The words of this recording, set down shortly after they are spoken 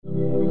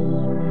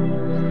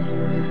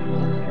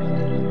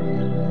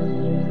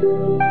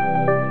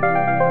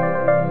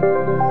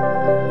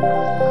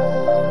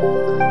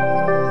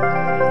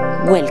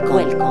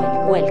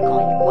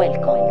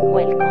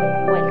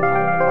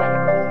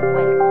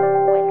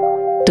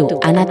to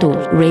Anna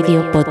Tur Radio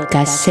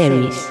Podcast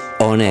Series.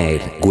 On Air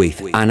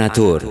with Anna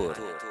Tur.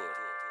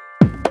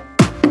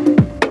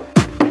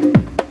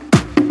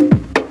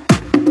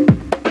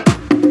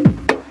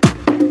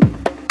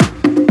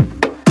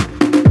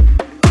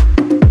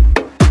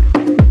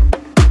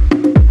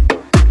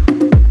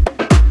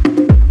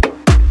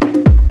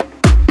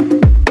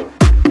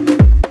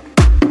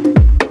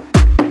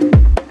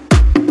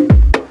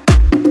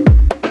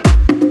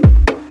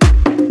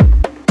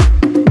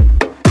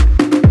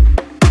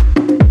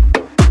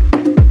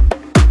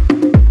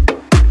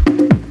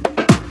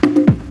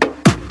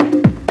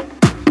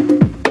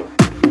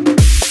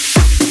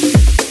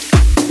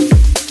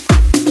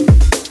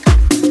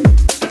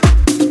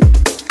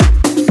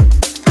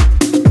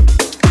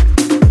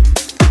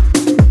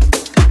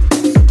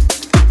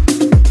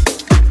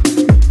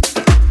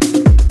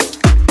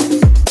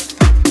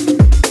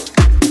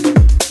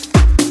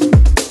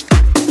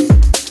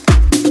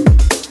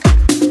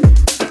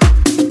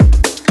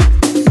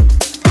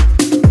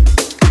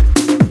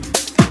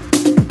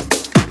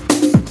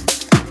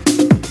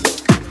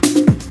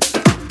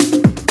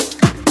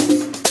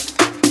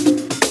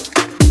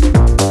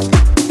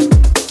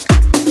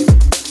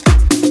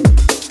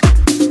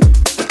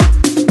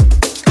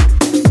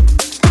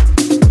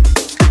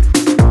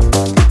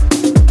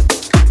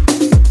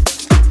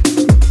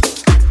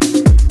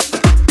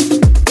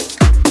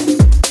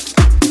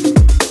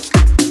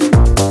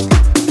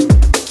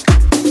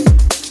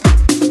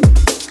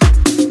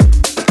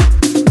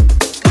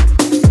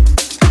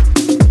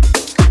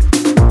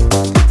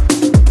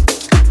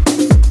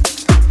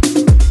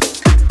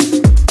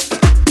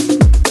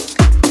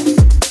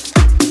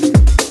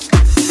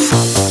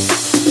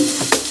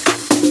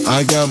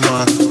 I got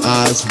my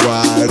eyes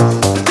wide.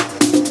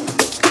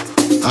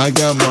 I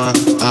got my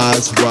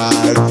eyes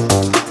wide.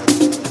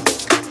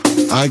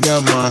 I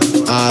got my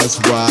eyes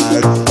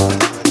wide.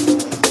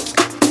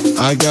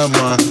 I got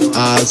my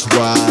eyes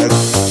wide.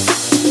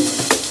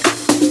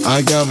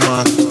 I got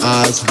my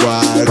eyes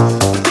wide.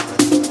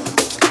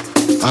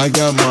 I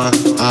got my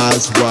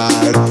eyes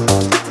wide.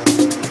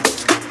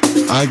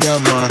 I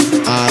got my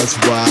eyes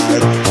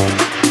wide.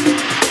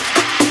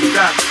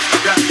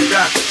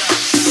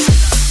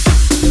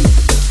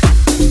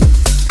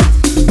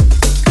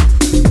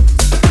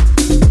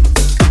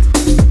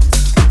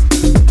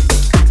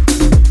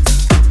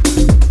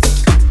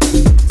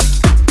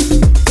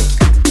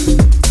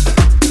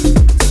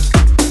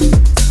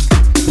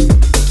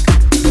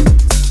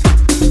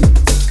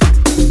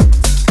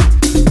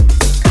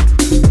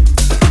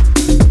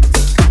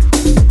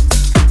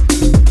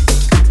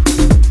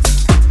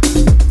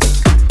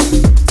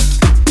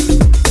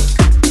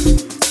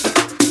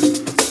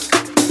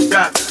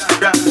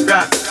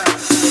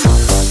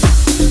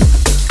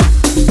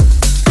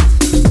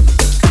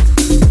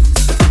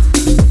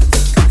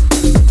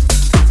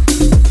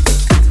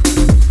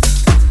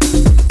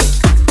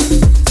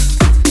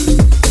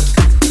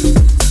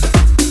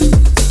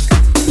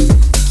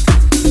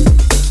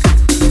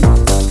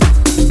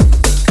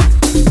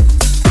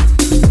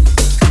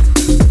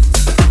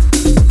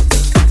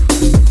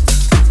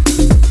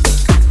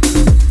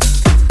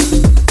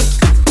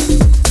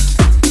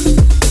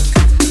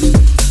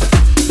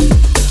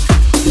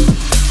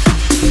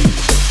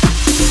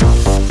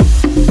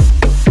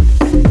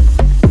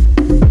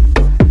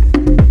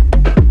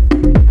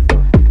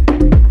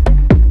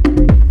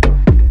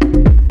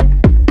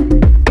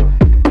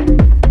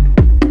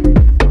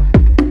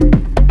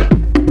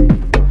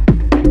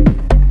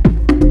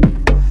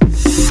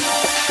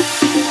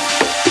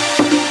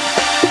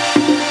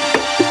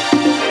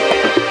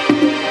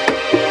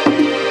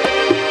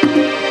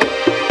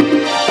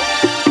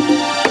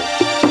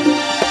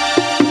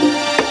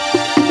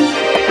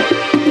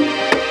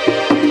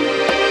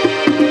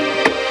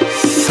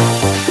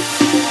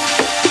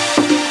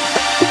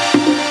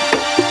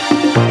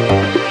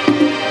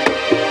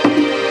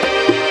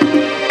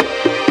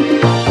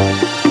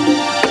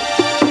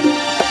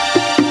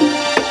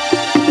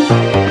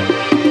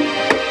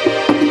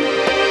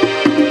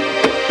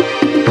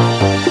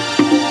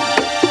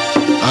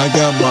 I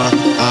got my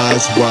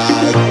eyes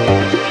wide.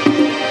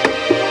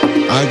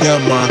 I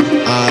got my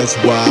eyes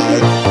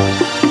wide.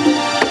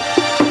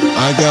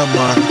 I got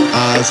my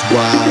eyes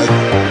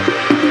wide.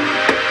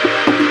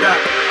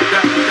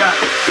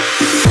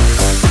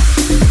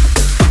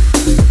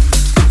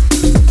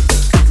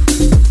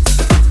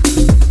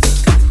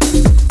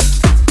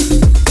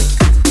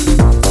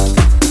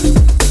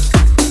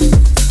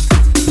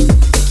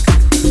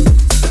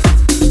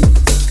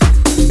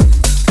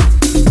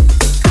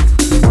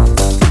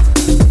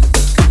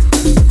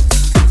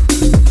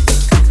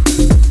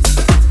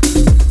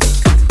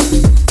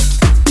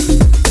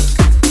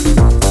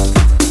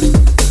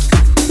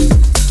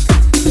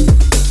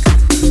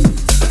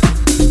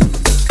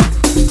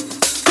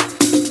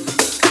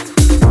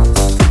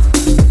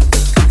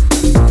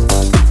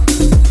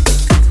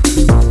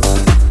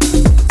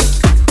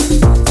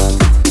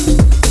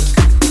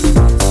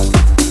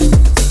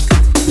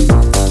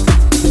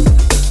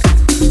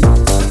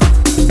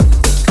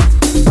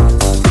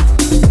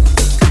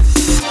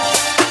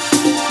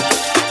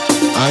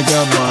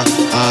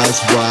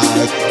 eyes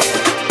wide.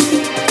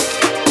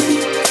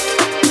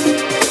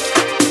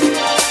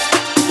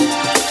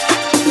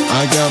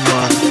 I got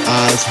my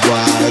eyes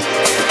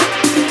wide.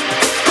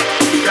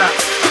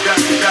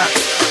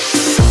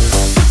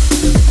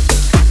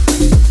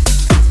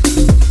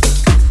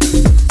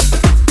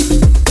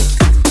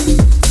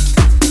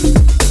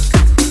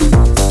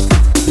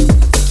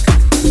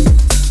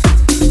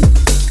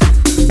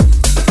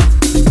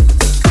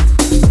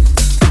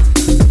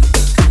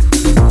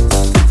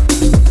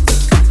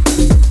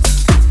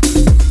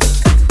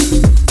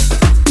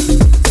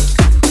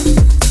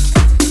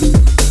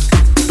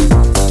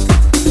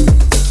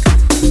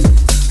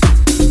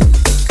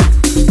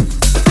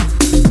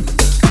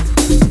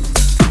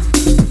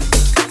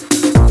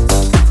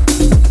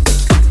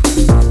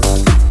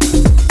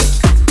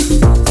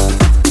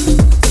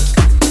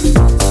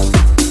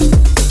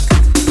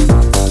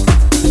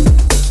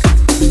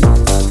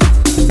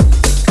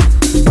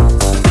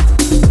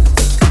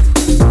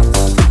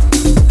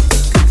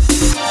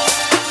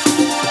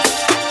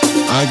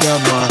 I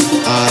got my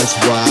eyes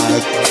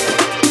wide.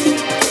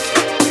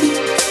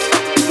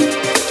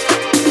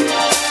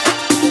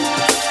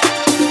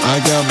 I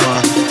got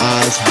my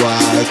eyes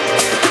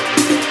wide.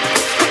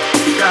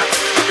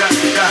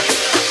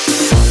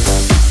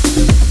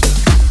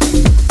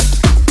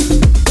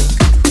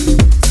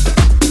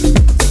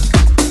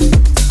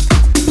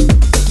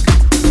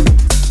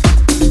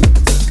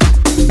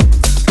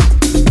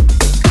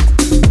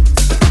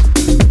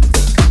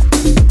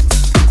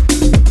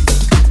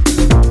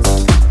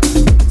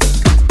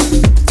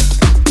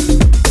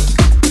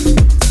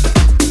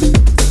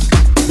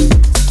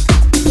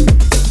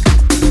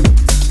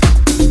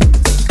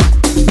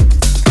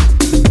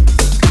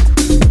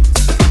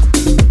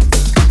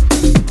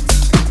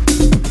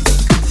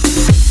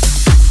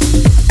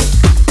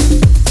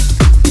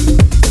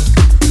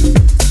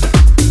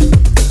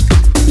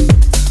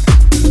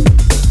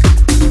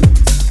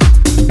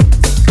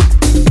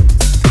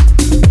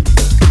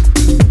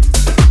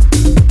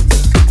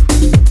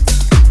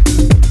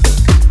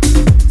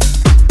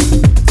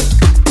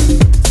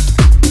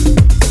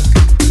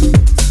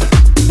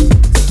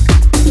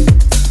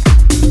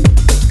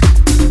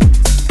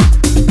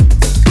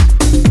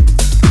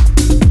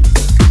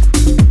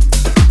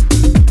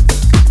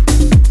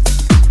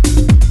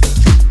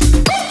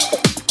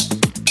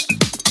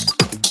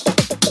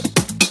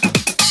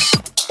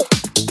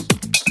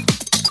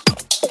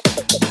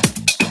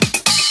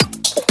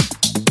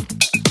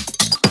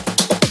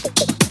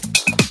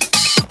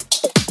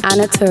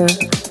 Anna Tur,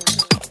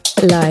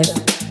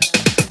 live.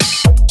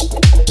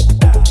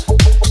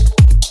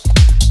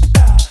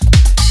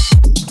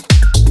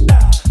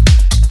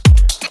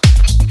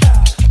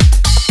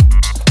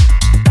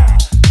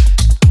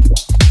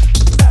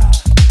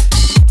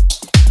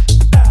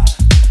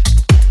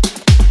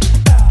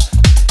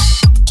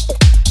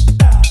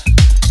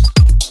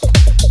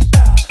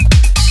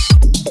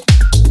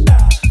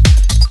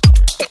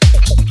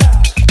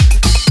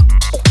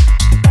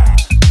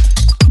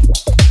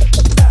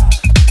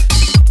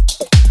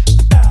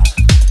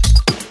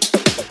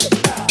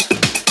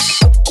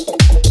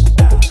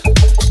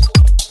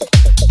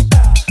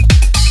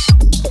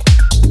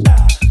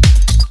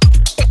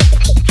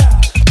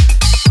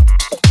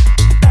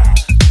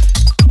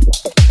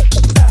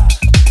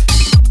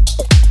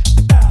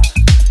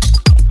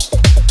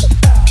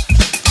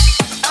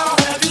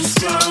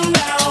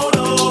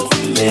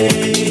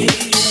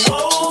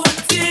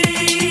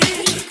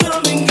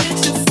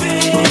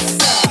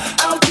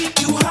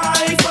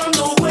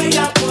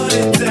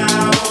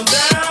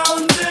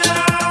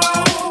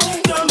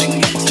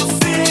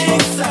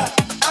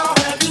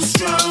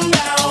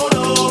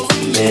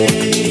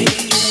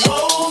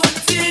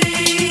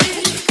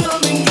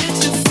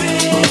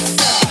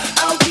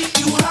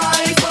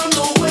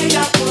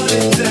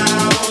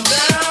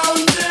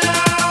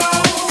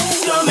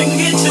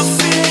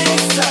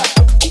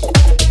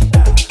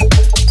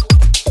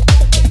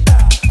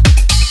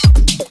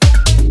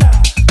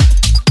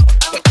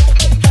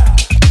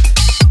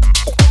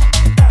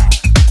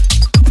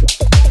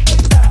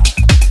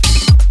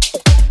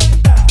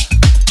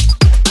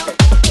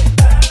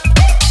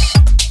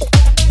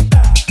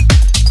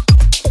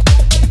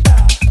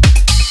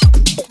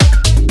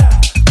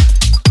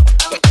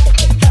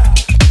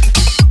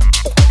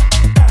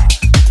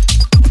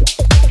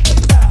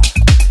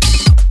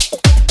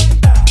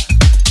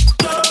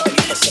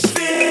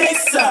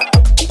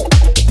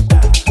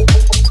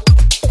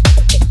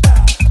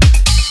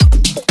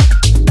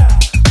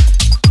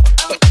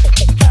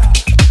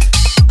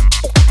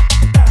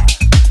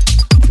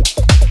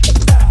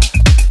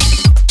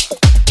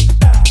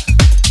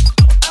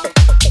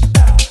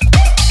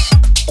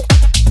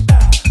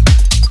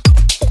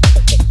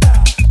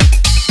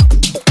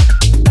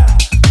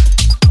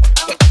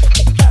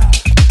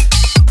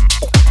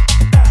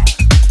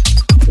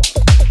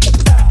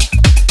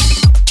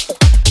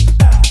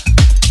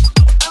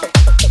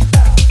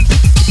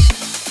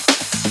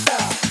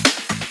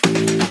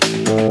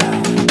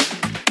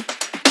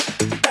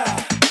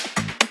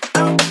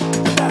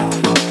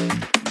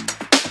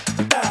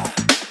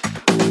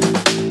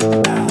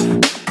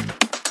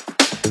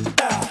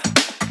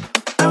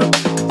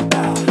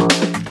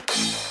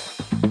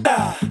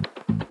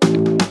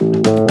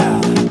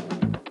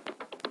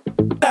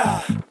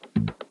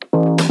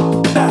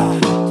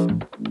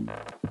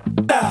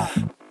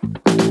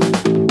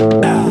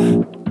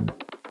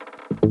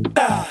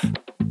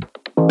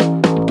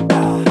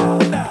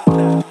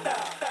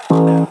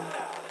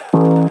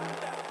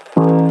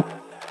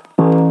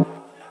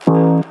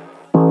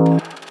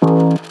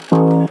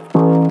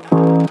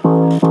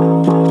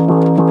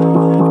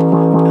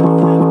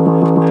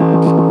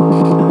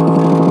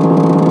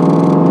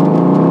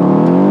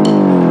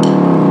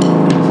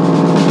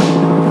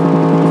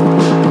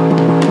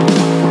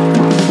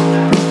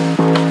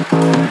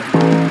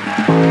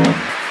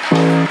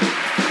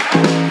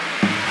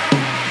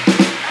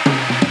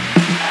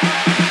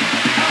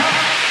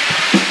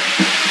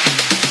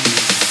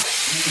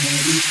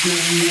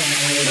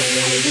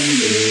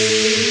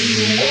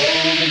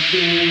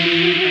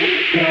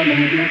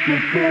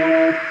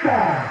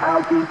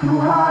 I'll keep you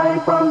high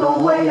from the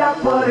way I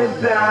put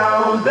it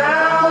down,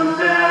 down,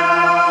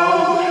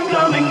 down.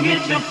 Come and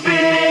get your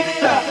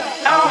fix.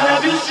 I'll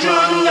have you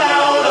strung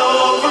out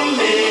over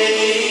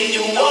me.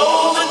 You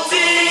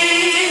overdo.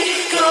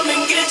 Come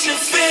and get your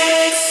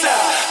fix.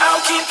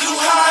 I'll keep you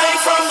high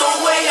from the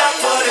way I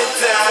put it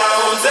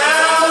down,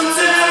 down,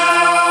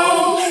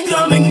 down.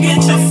 Come and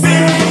get your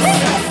fix.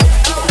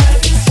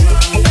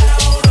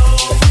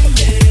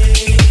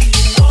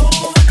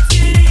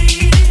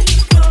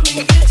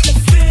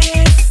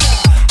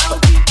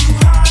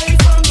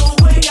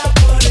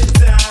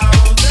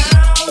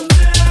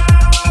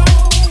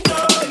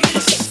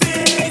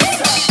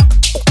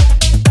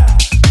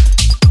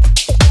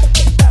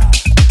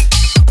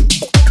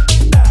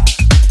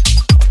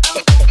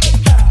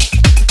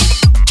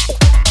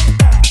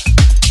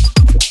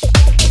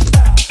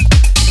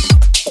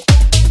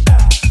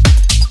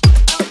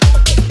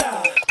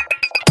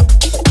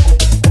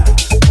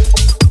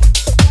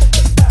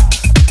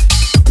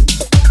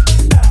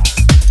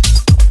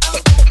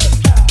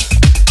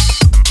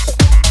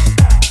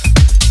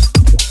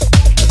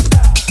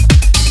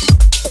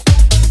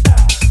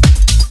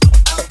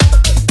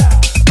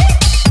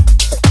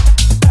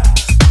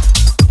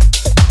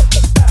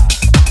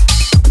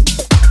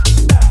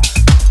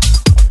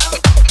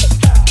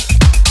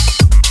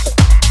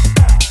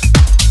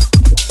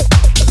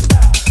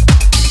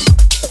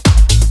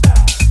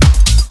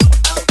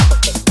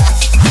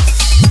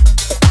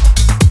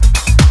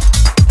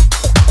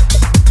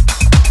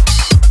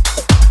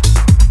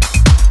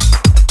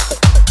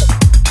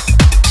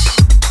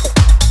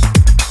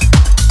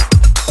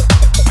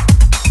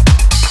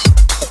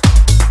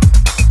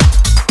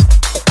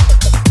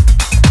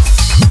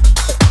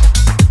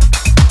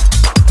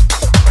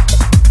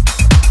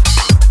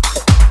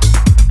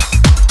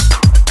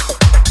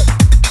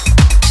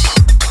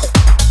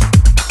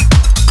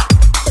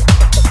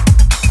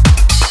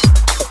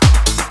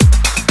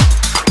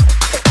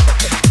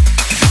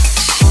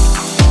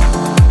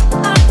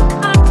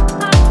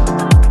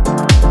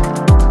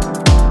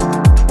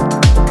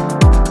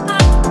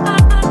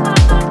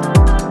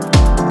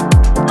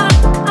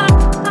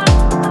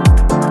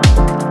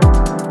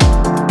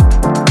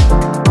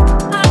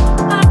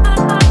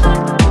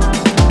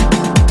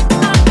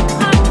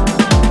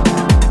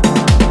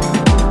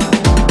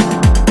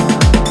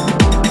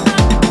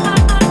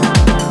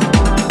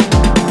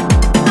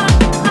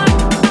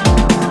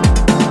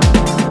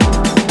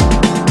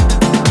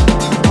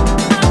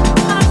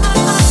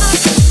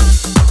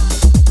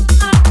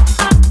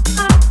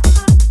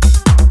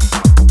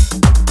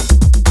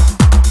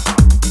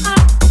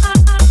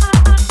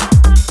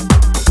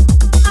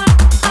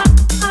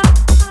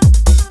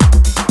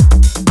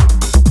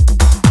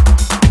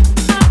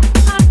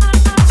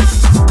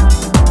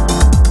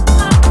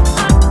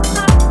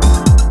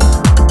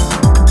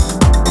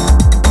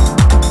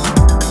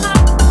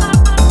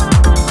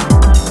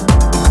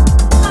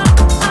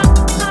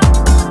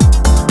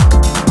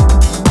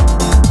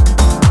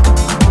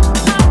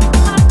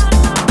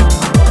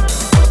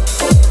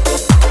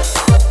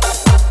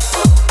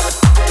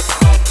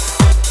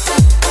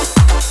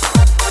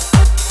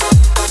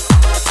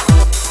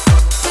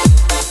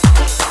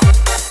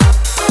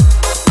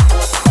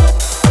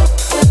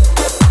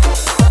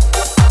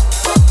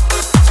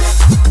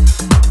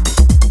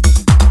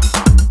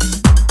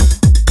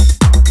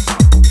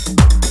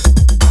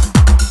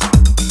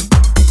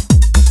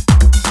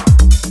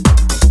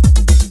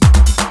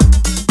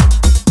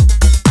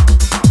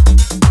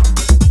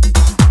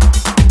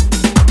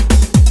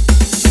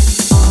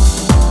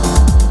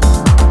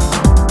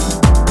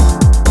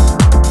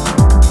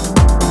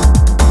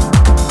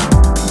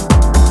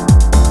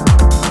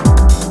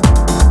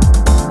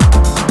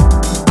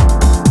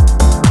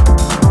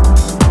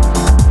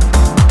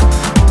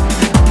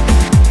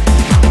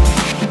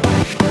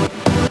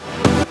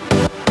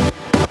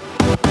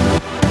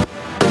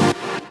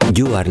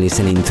 You are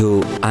listening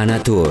to Anna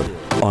Tur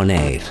on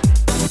air.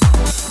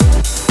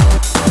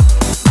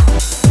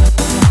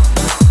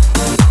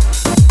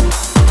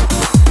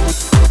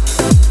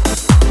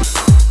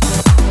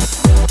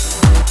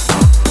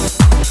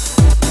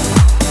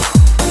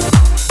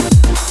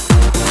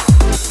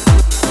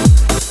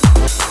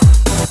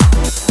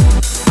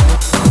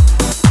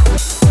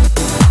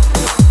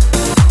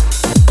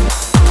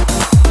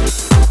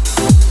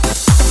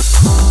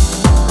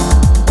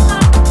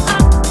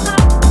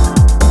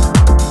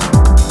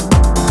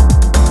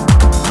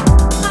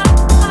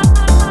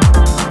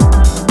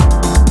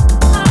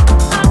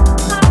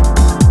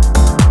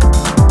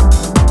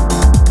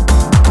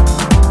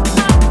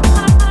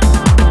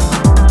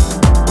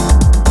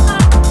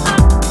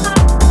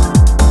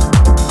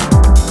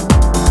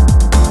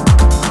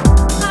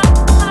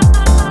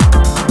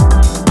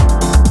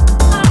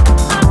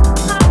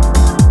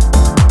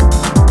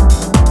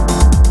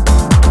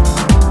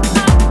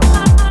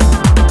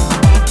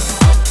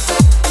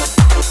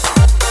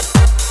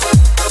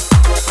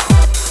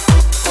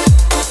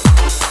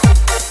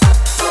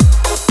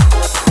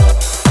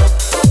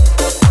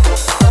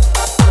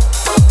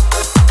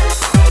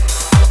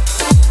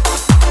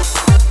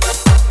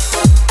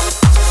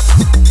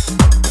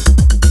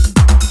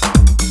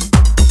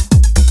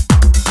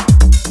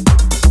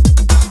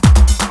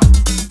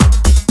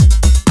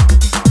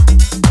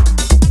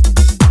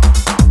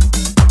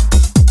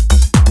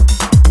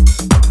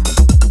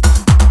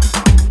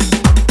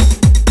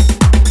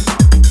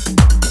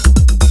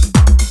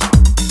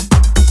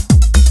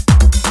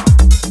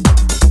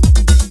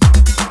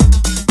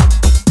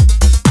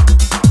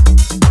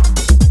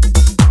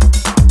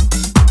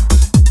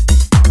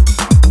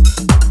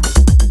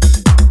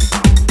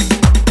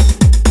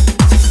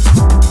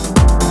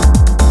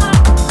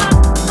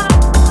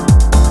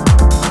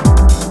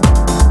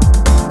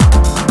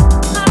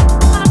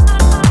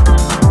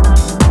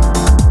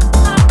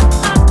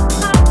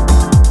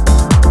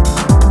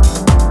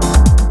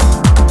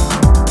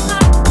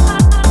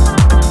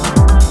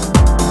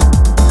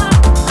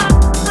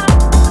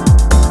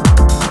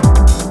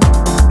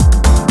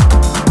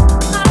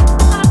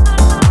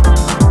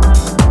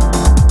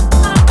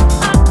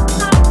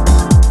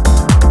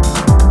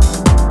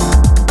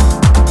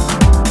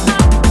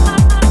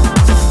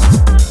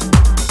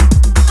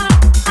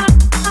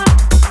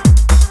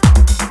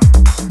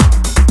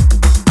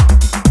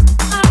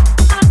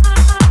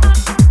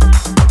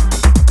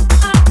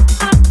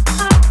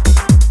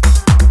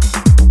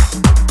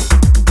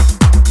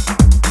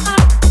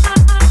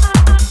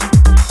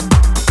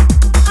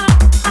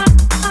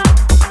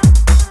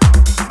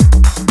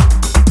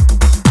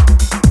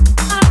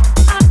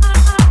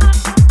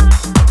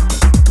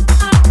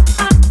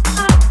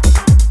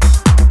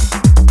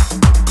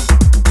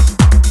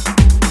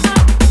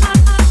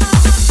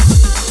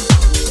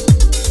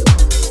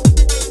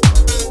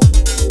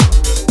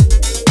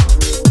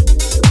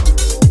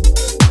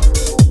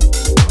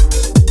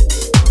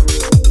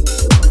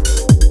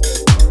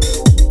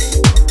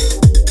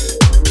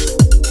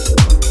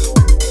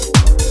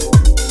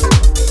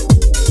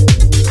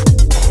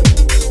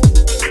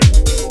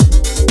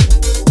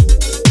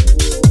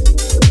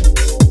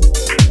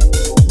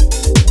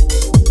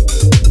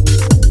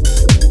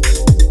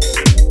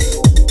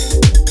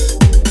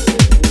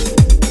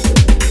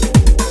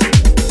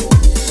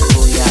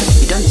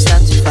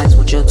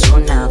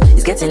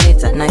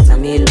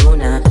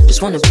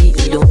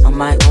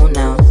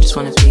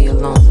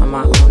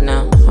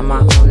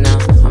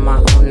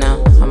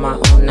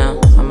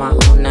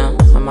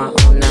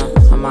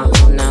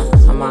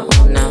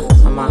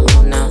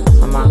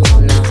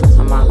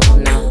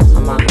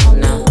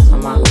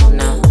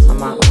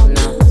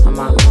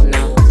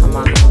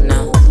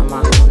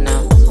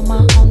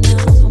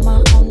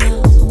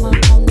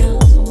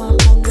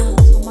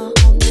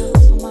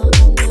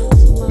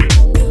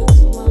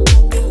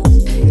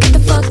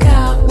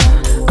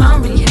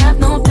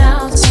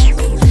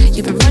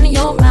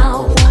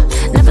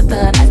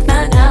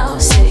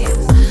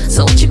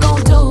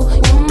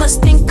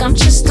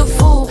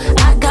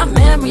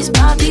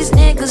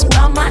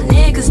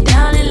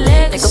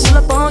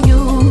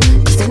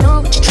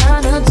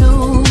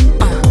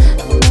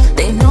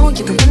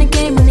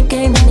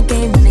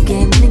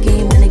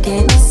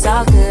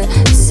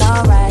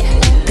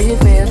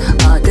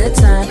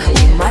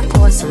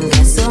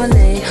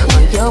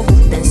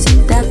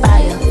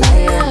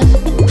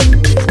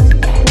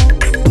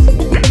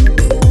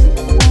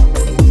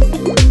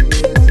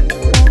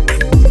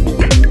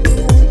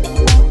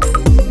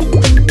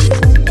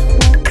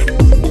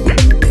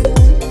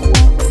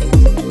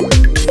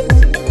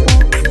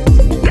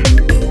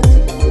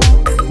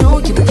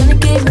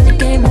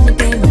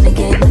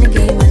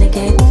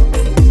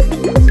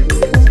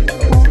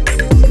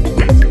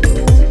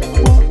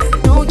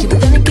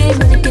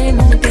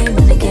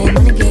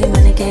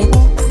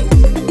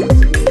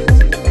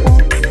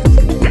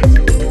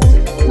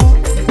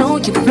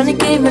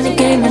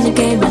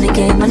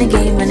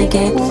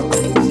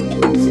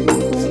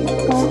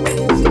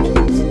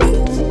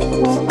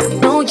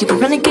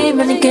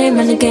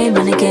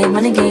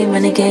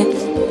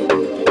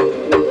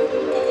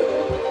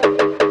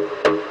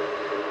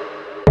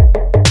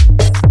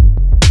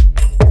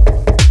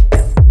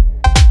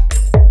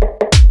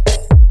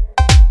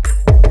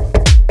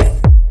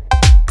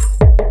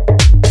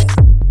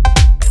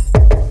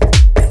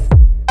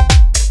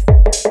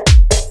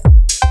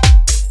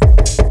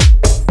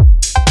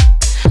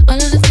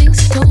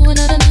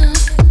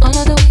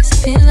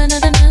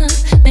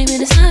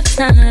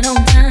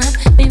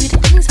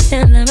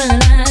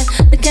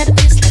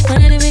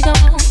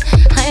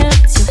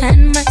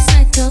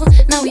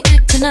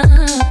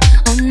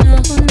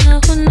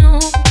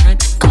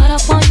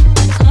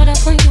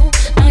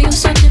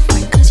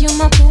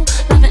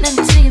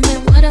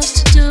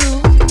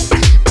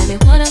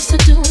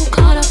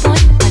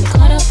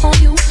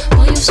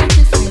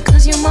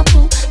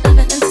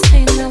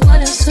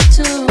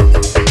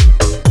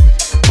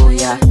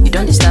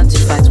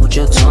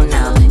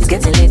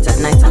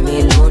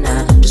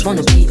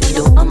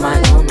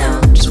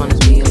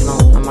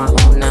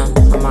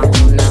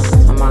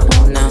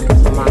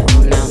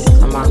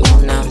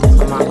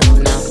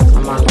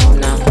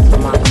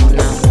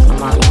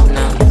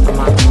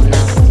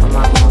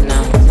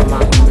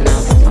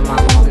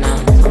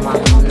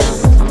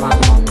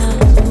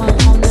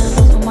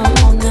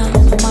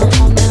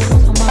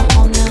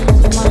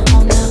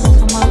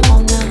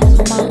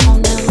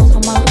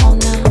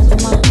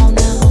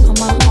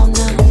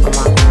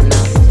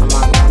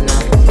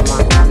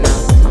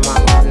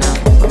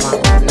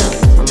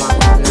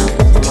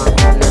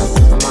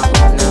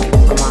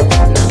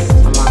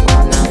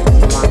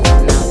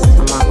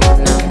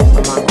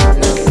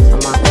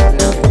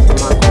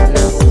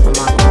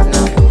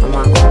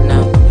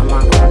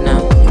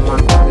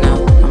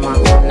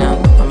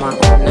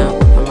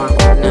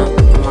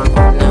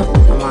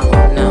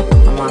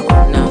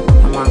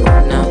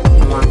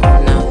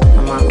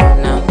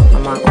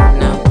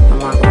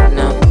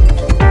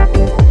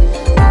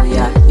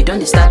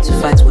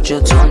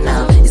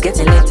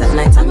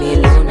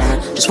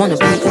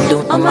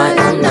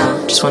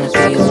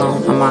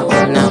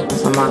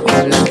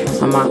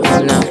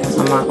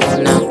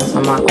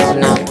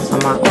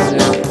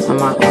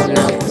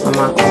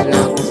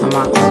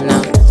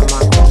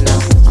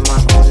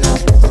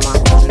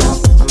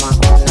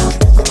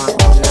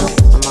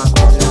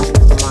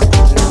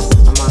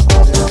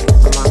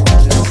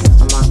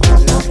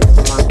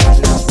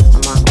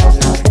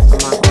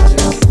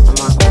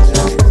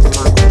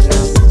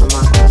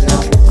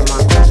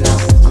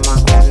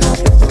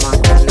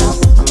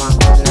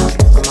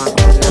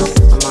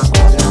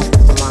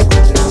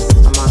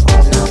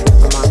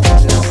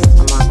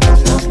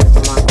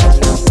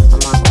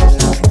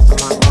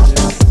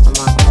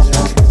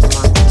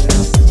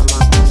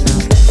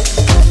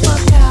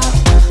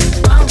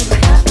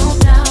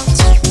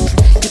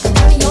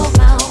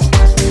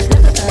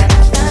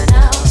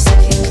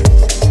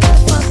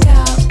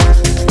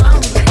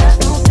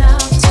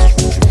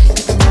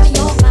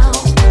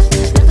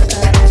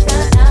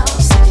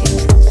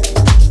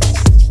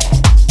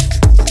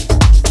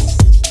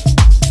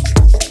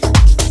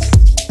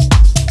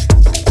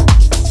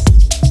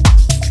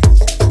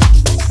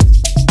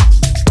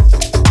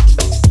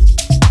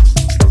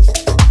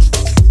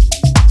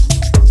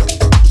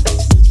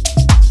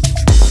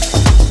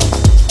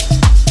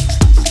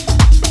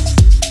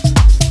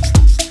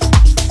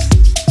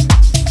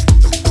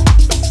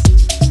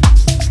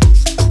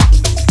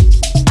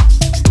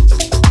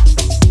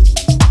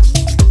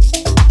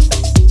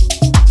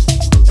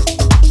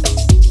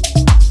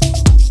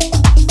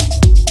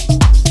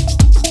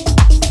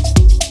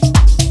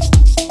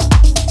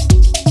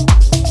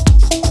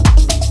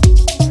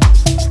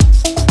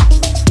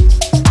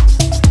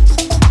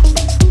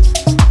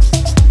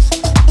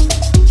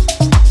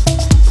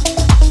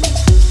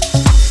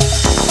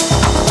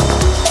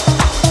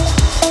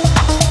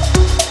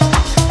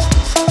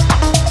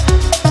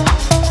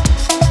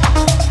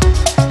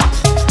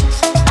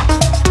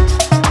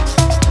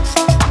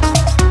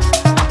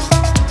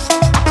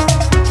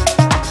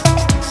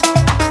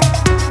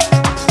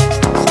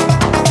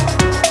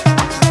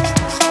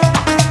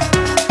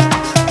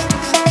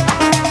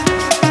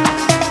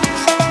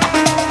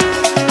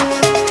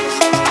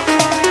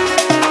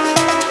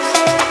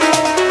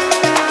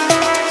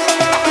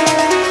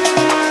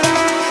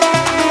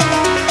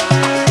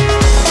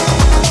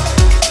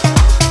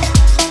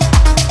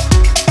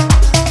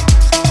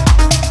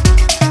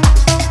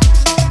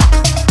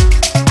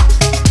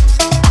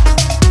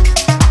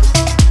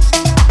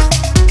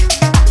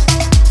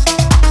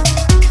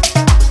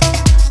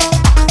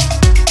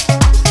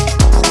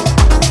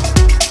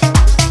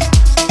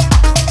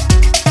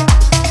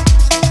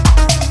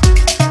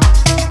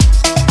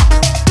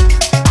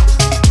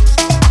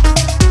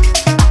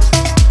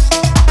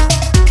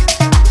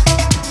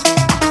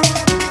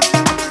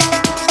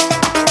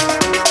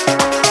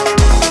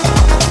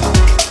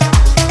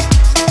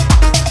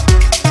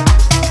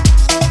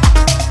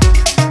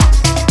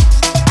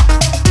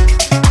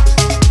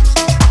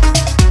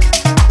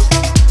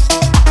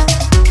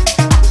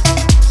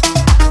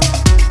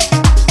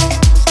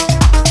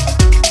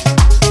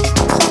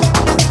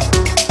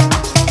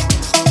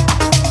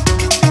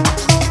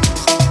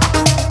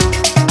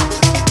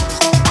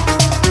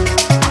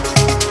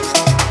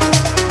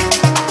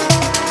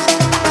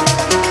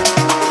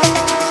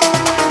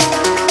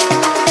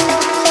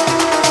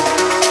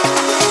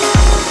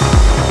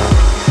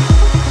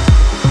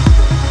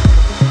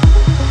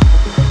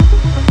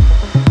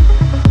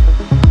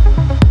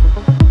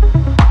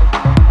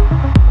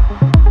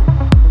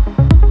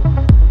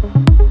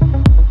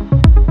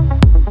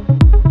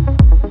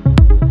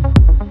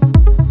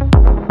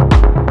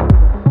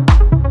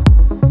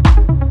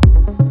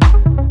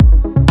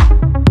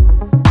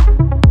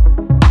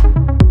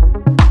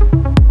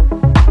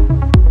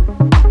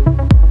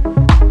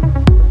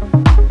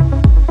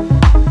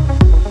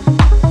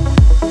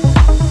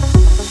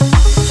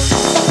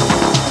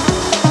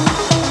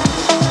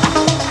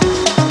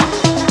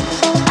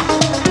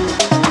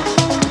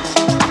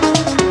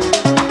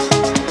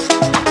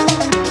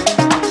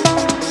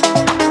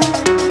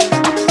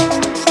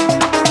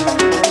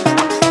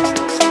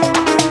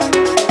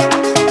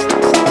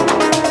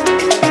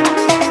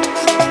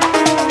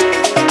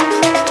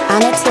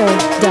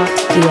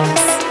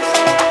 ears.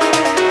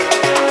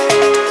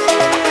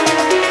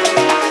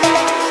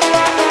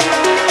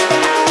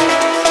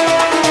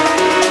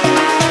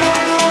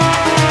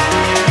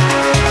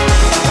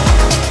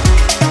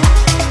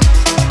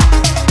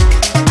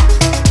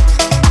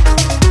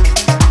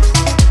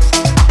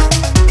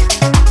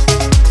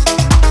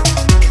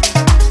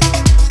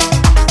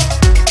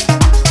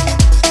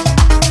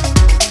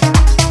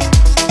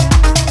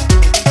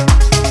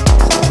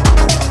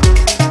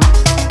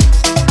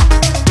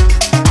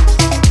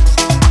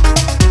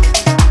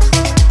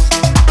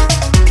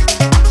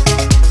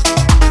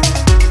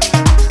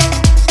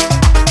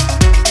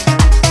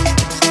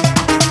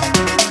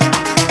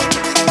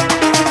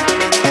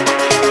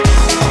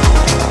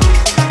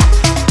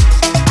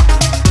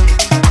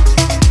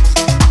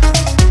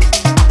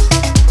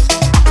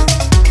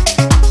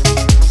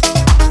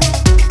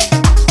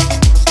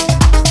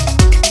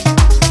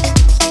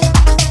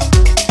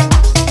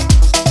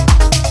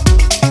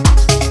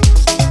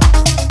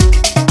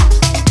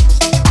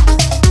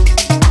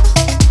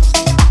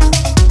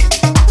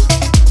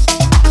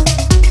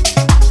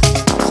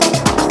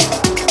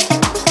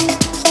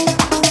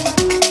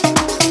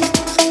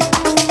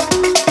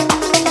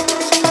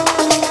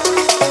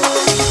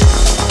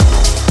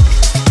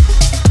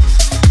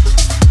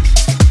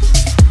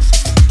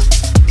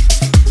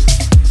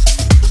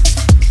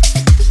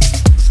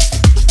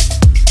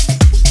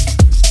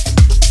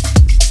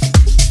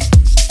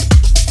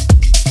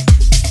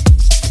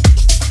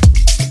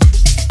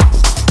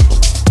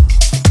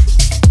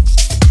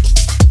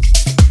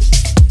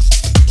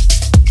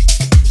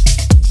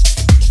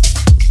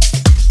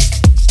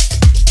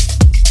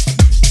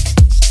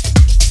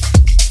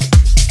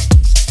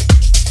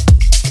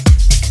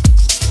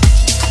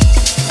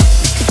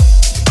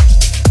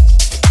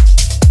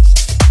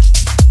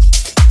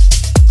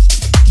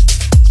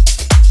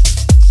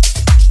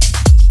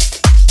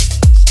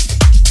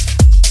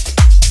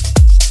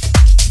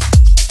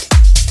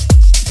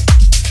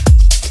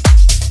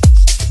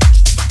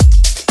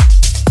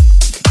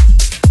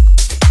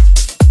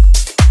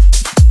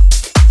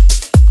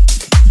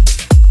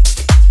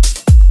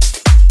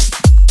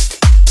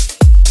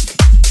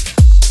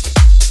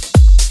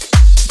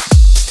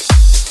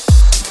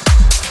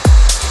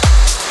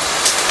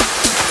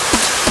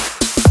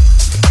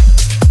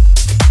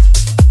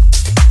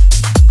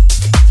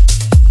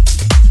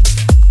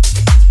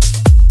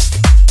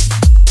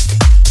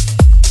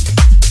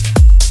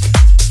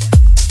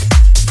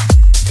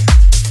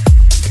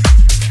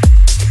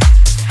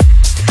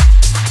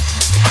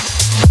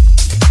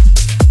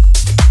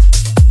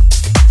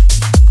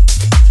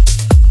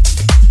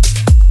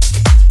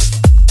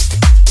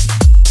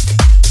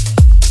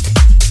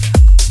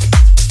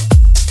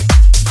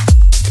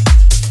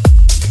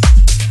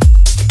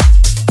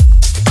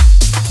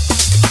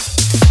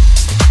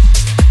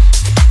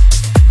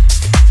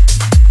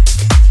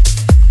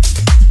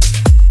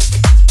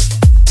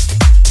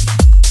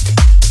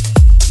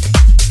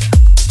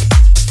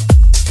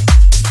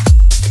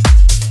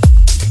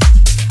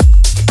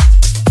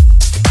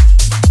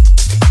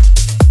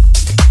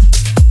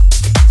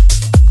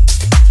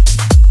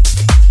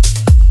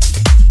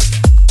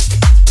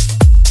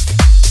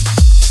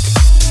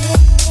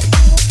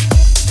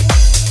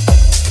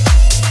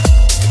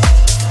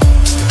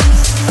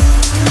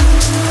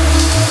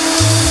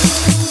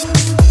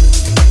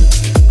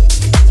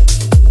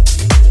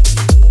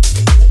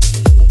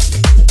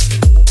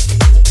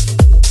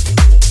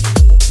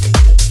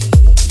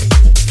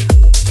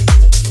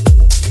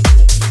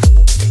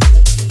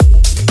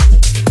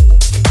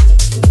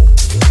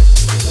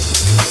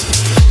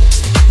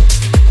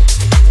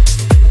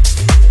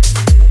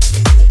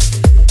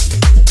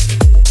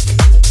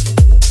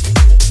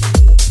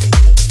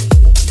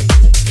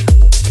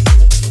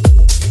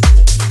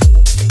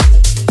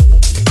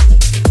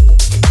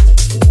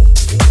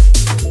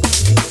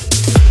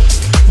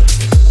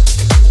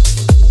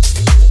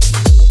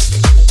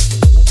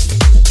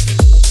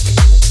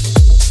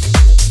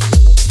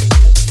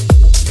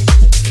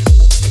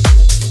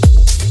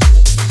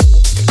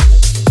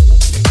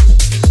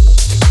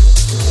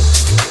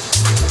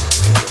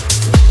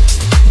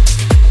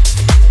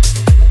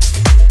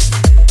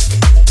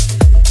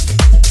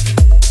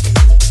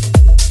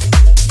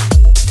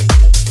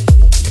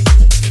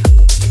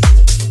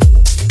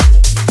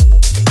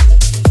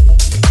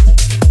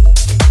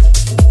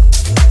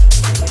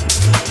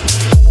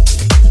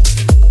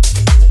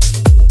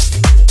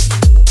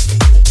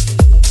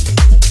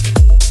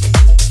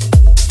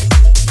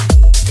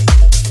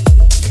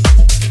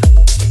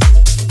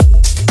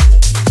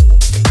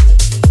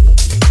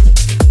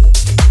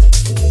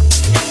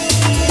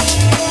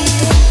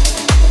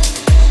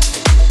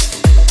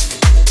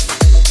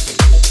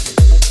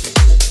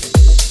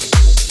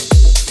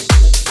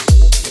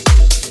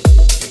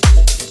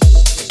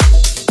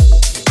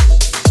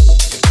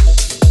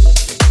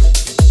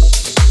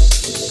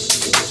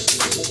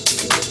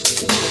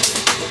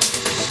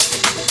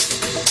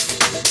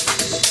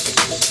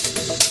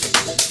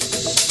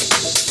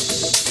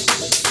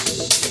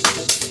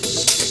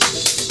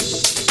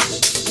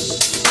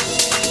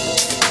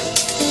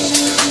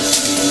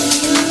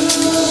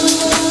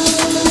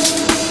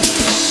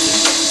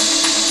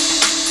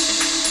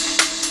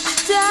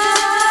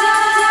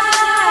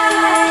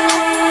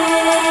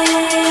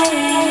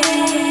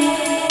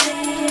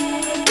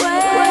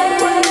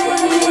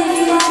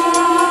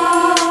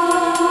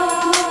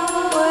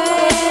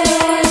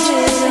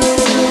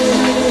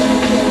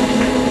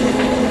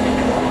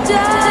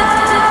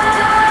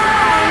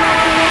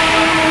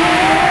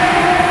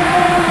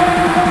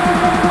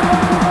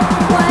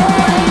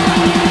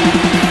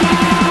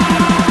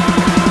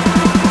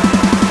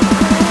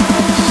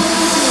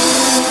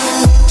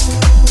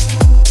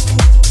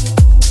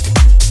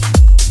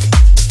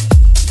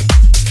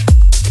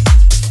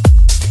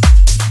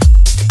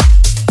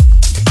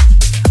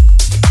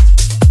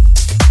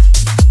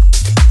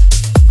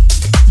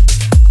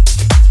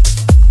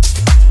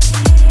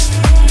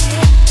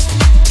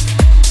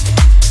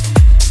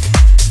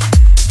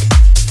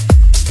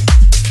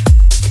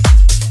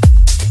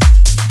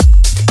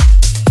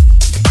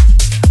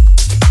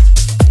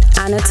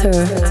 Anna Tur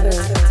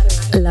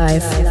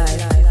live.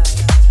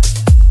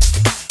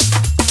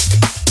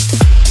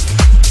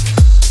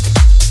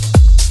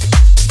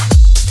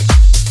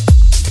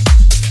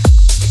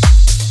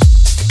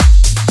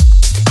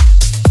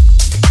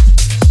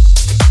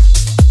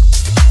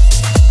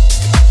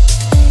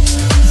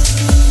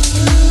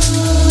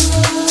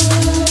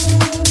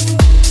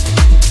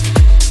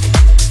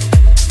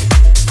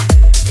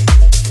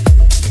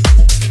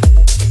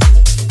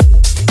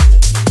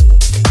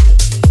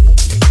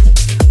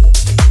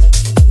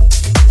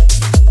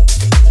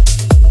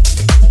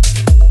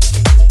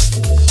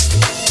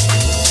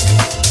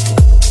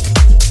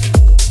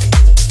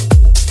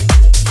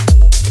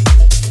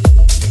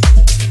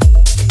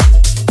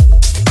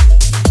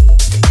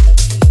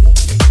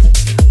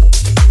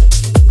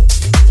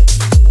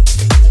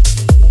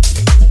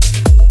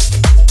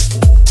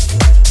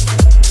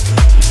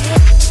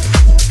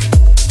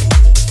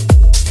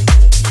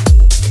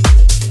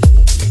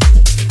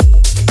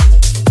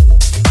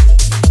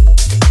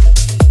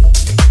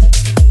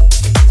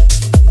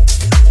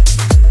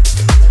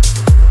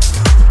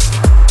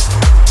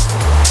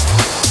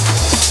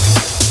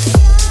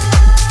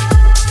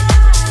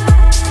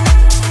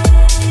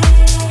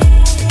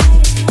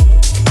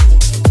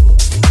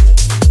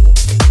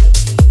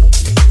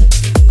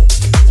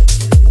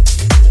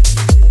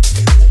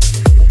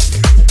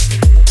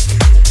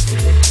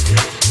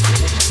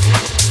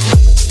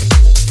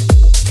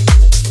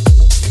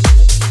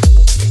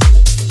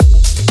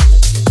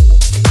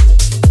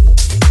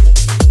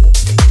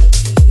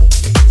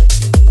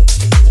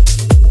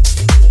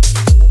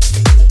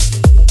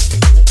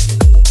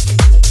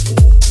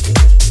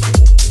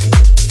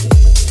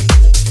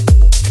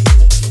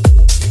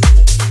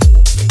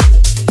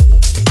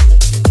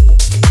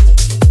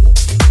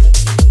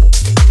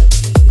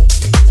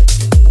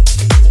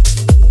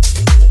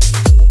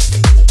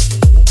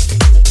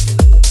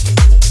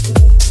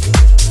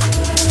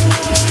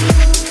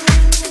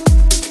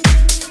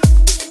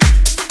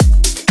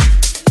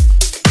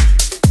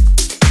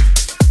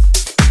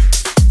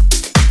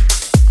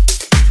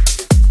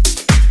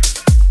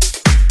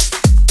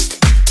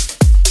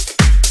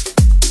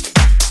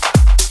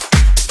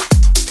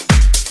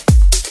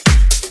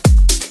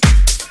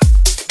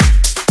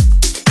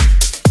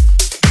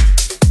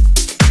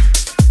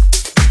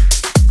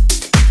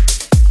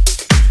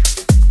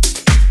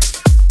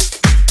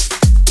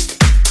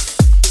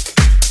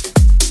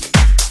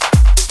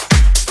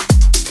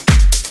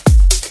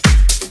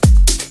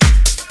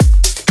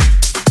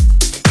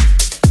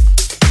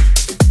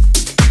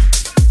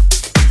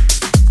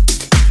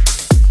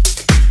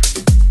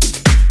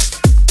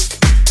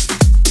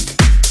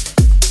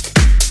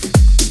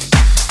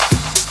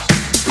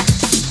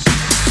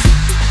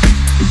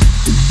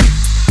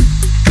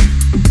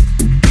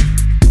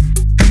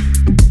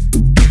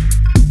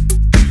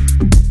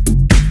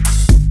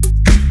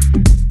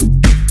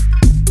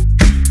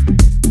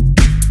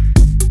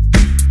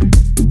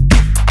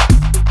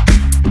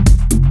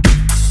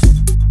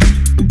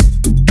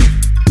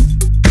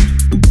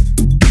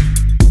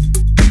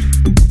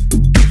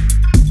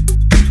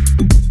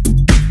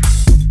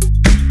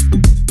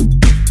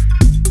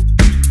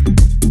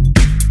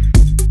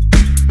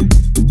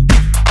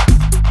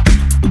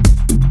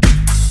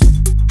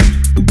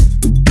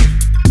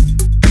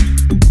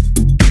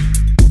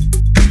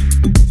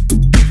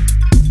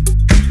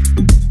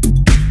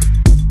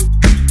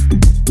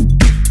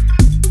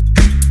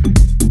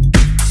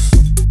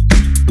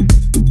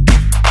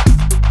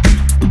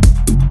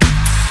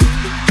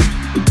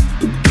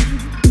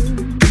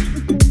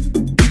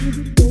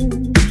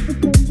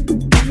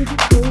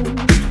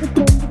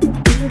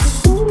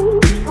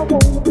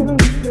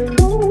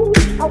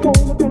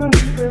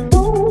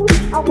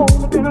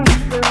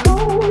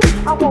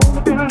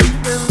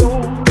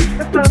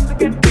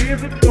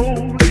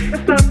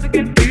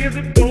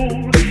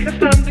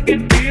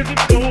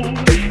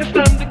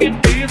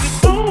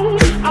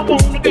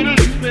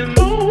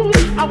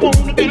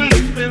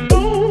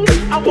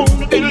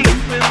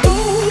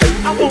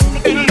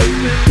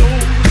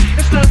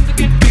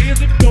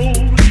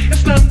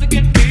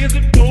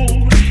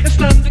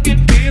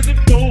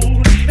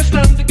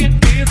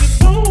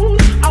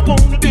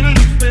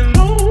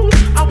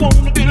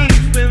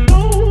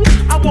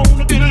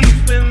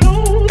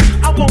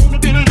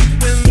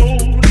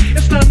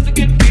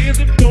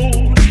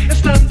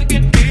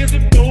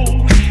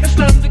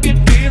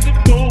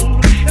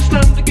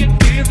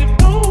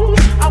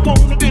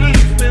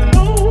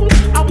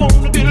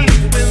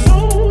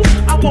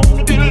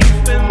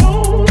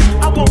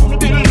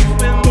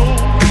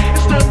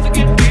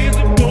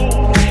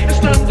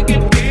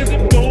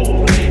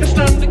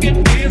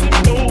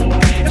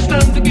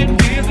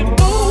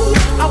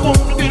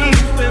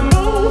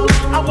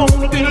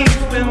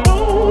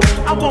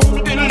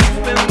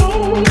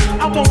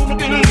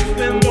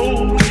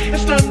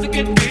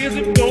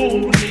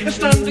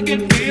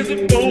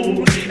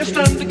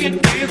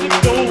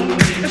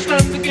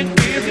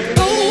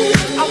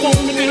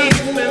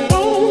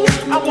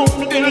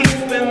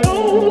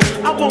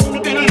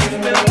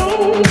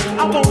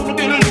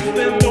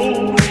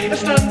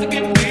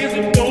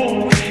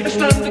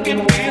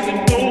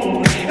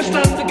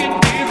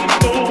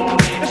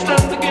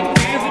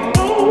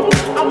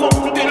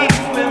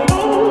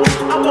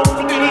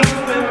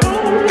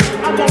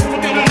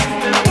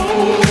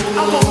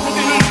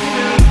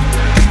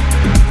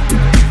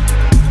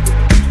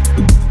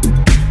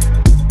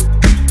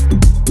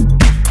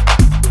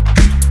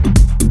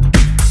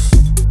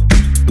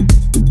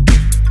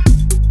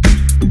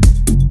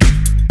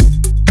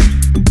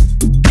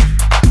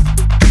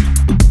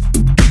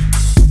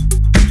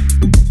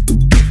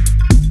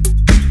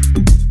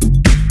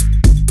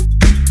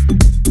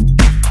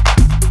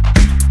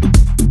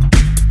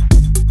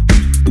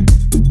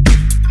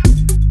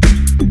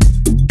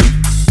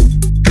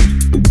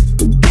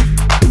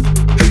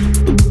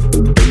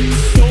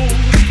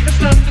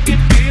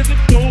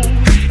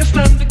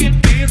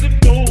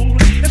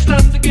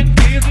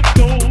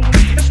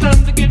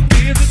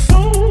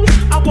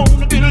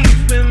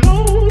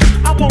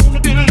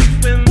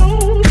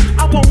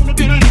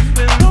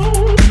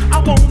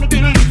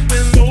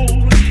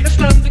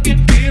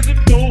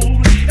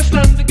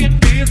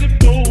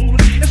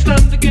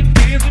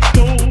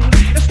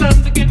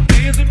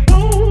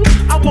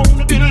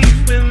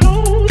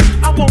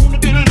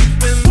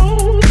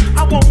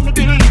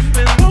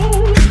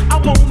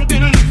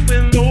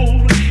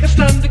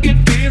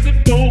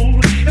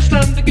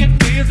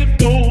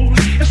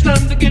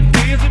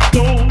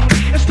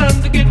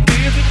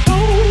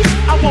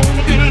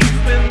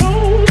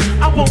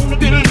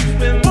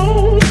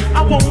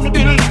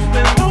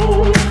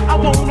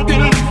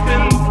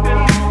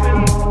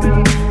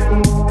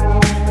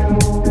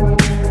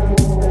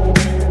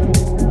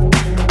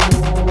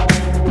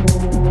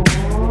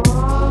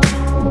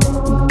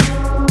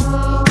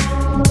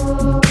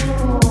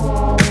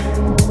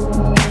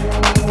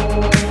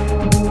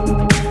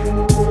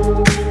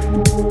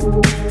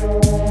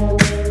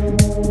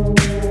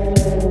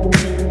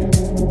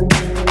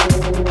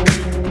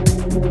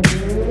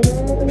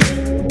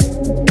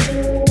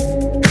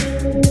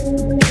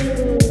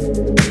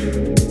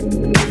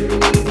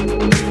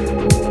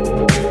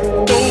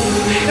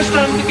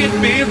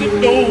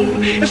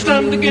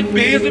 get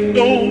busy,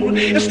 bold.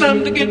 It's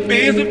time to get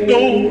busy,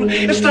 bold.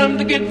 It's time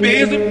to get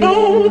busy,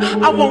 bold.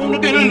 I wanna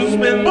get loose,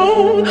 man,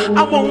 bold.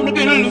 I wanna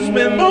get loose,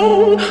 man,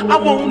 bold. I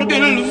wanna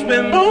get loose,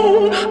 man,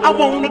 bold. I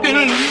wanna get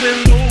loose,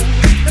 man, bold.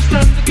 It's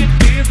time to get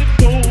busy,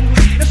 bold.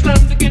 It's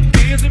time to get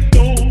busy,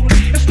 bold.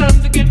 It's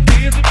time to get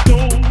busy,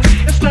 bold.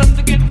 It's time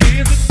to get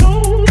busy,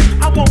 bold.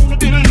 I wanna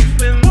get loose,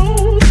 man,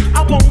 bold.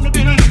 I wanna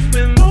get loose,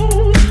 man,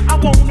 bold. I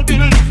wanna get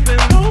loose, man,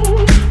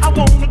 bold. I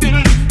wanna get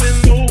loose, man,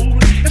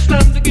 bold. It's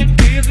time to get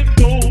busy,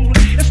 bold.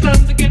 It's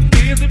time to get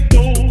busy,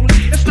 bold.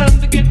 It's time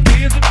to get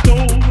busy,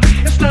 bold.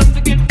 It's time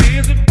to get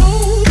busy,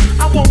 bold.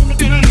 I wanna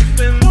get loose,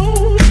 man,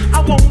 bold.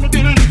 I wanna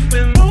get loose,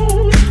 man,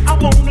 bold. I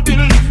wanna get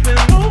loose, man,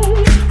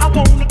 bold. I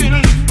wanna get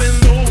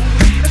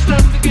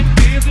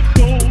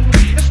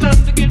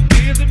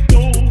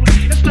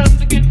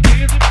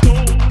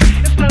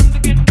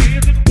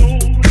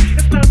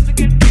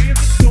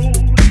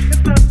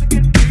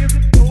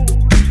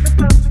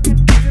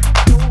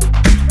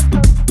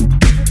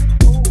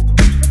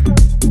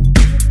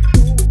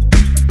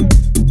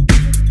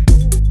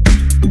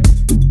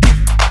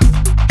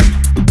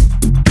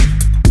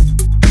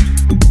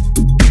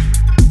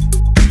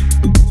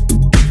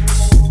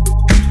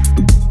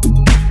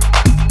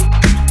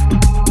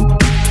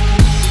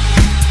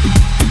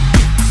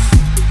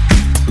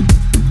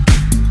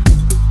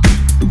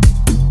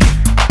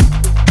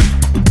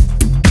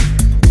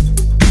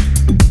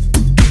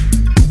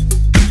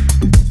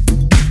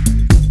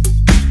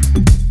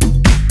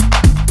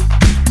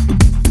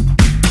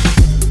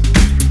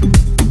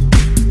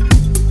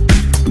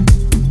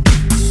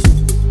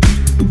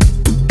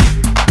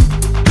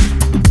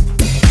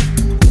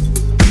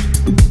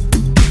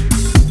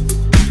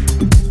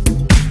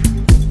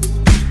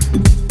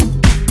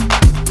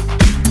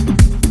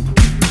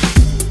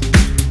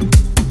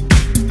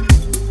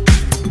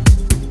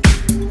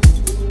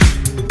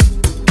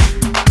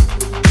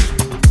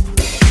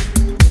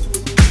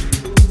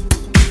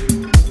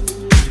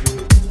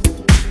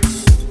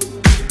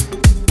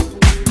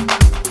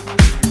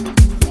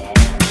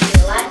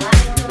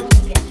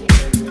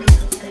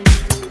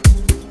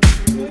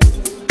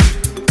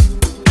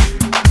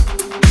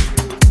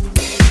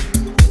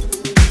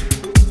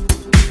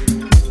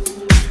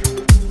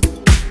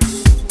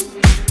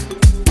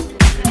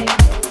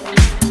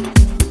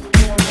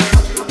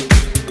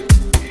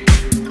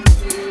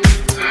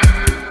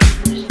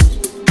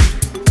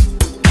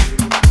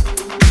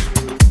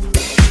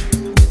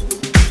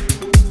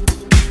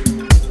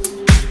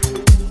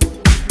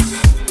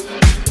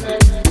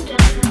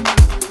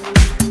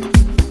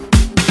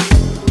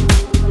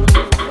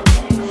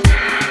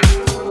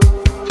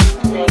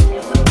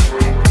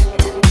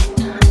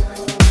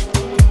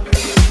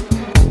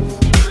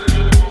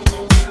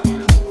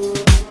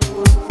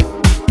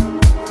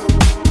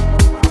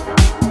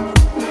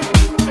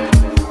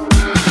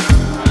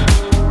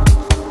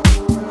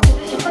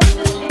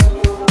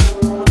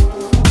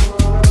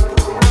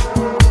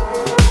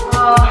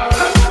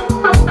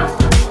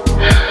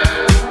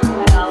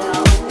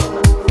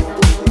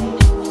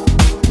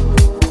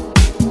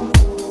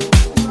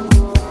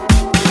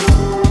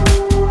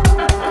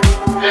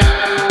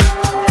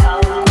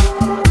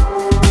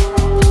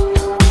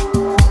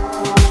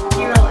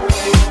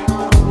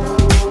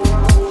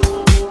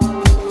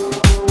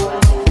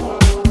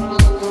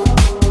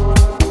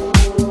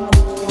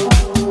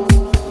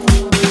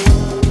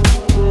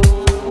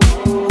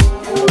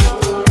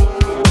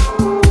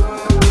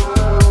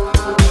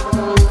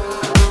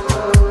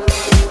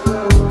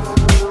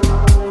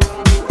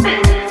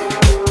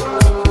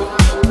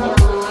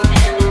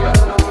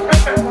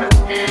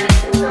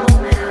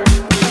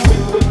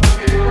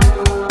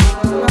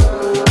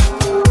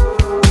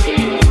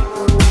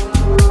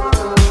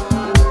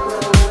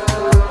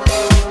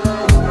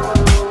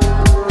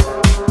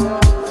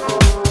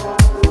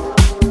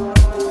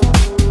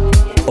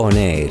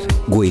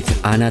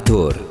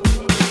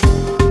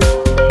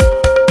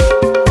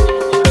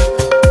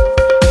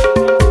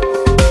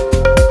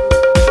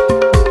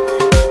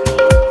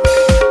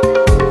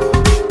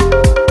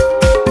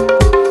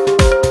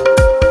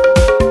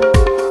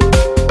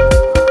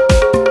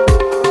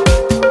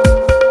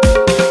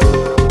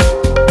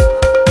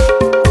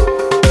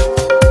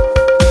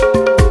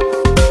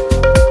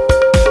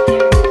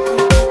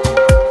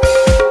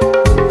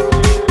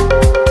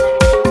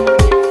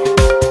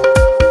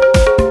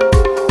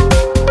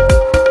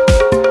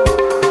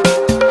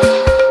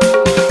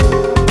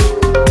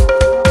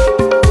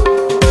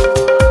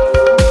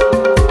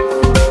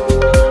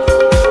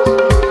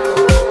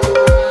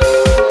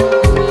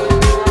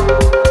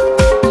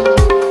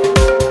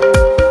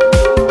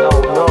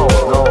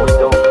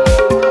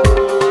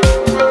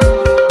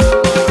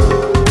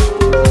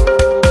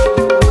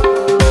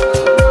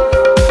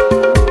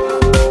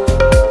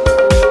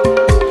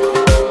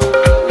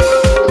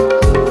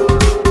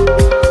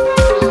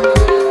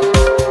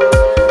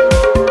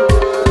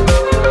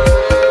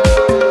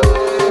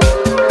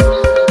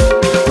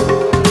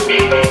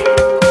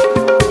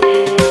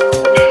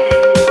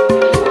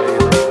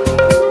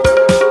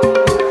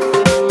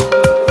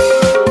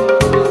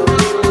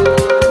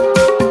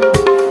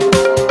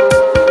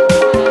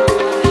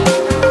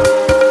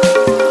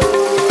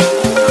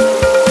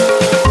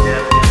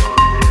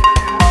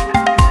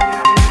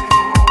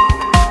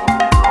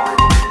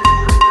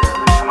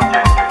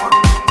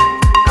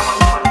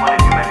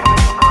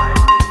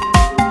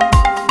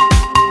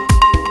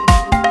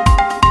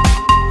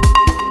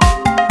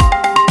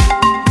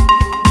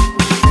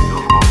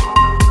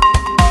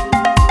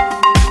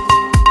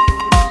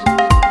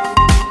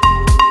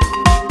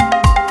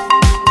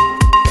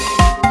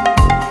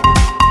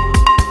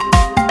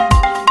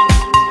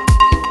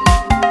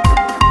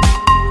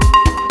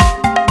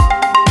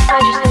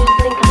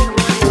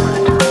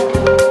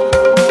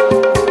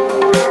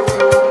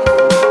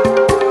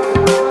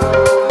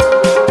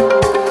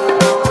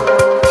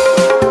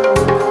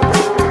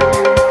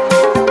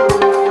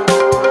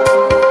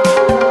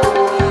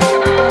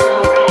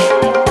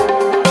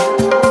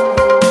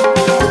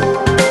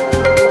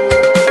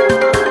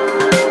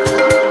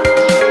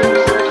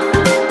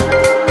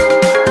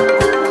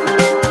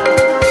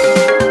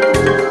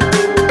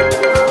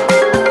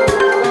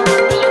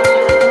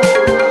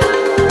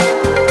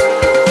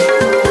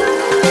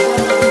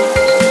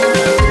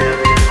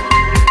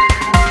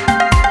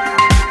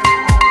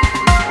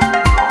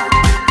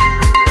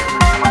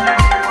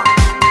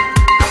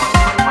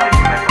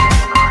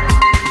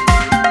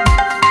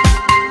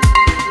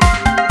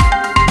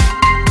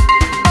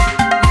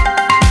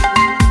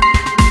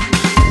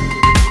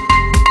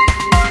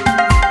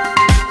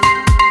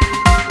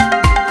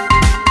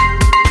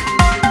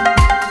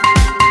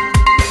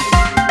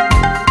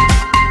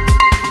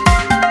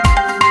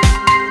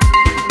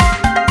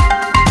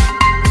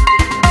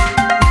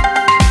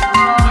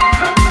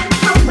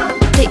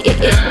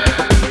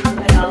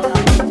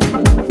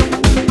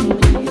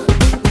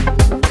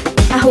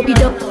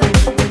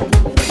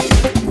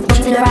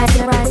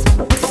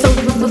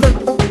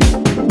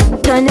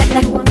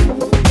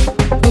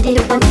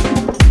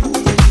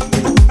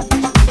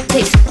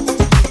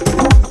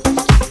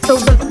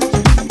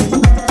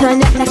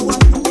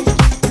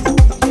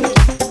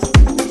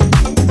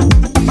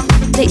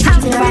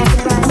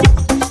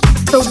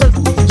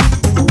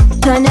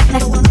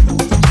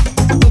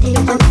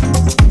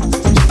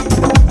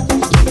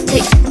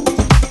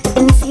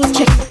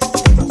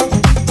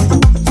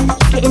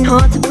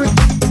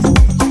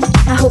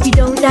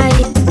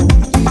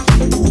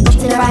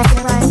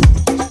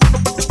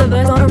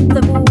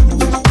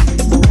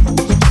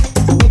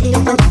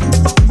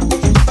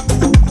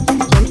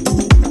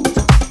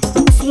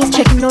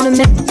checking on a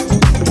map.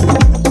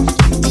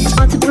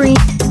 Hard to breathe.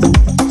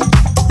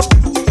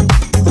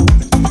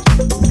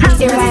 How's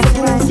your eyes?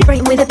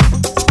 Celebrating with it.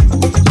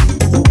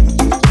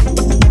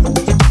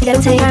 You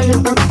gotta take a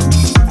look.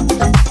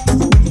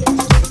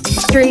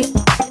 Street.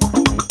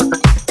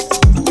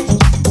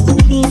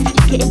 Please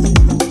get it.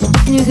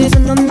 News is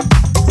on them.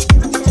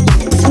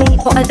 Sleep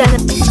hotter than a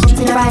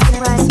cheating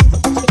rise.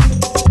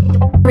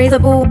 Raise a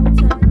ball.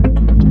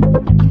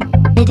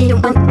 They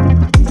didn't want.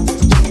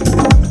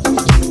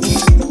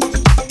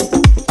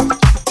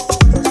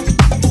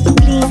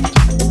 Please.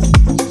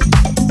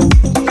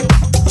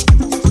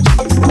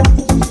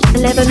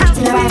 11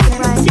 cheating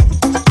rise.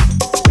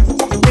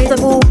 Raise a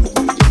ball.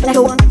 Like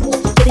a one.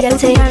 Get the yellow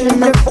tape and the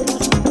mirror.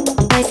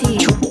 I see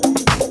you.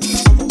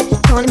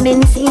 On the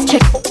mini scenes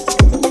check.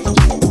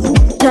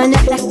 Turn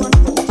that like one.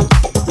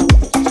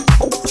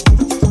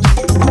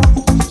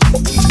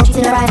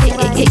 Cheating rise.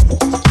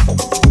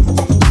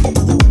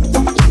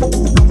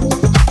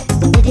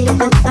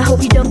 I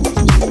hope you don't.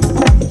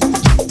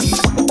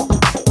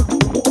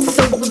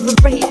 So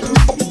brave.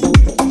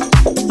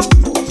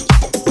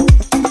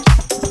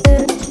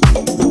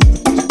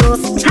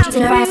 How's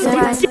it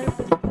rise?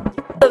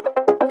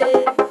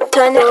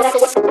 Turn that like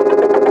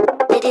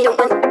they didn't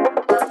want.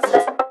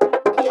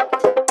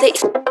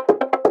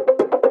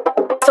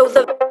 So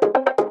the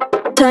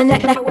turn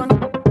that like one.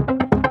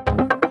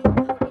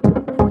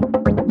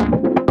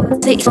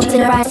 Six to the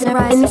rise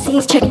in the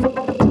scenes checking.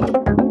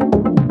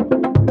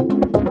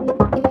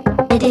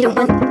 They didn't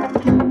want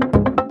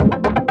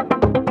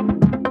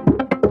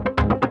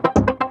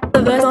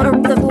the verse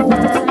on the wall.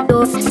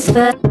 Doors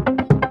spur.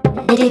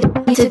 They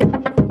didn't need to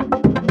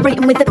break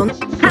them with the gun.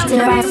 How to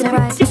rise?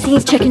 The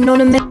scenes checking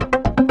on a map.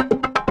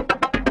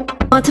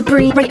 Hard to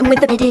breathe. Break them with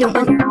the. They didn't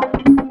want.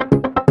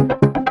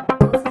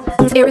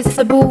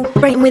 Irresistible.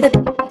 Break them with it.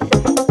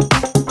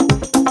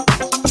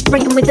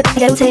 Break them with the.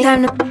 Yellow tape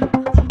down.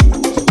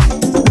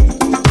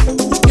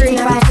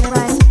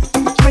 Rise.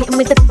 Break them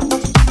with the.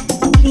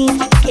 Please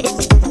get it.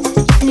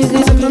 New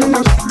goose on the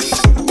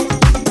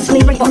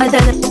sleep hotter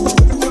than a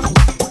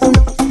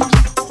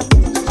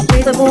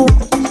raise a ball.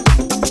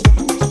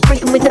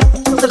 Break them with the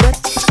blood.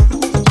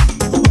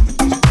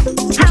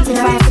 How's it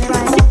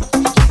rise?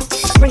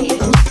 Break it,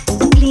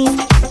 please.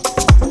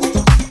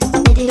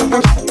 They didn't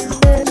want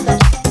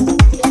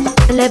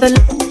the level.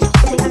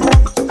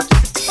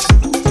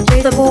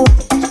 Raise a ball.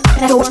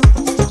 Like a one.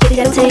 Get the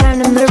yellow tape down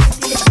the mirror.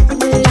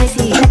 I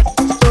see.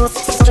 Doors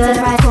stir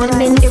right on a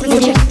minute.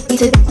 Check.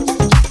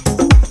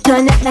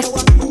 Turn that like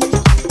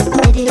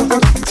they didn't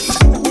want.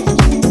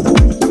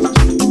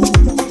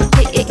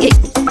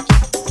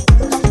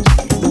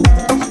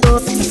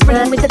 Doors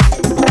spring with the.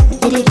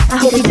 They did. I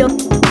hope you don't.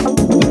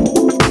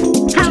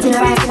 How's it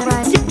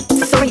rise?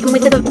 Sorry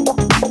with the.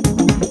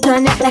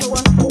 Turn that like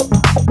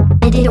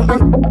they didn't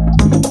want.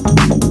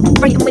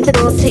 Break with the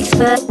doors six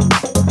first.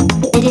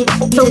 They did.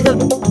 So the.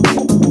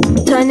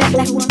 Turn that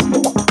like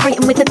break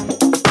with the.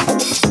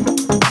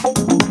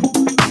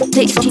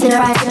 Six to the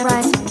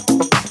rise.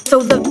 So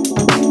the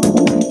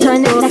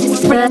turn that like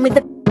spring with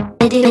the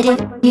they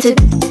didn't need to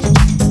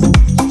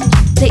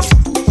six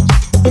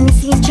in the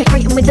scenes check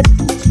rating with the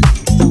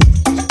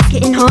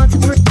getting hard to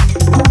breathe.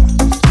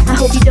 I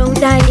hope you don't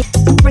die.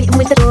 Rating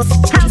with the doors.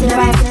 How's it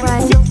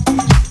rise?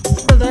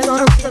 The verse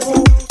on the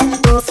wall.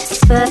 Doors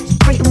first.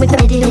 Rating with the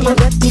they didn't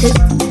need to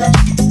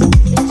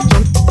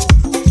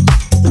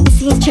the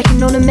scenes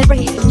checking on a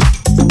memory.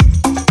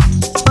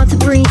 Hard to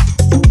breathe.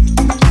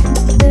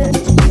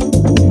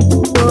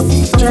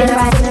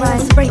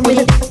 Rise, break with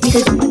it. You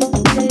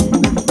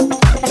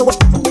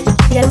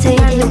gotta take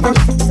it.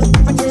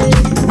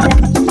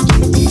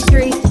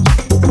 Three,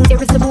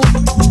 irresistible.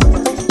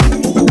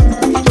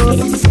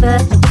 Doors, spur,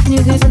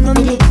 new goose and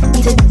money.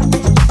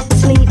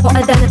 Sleep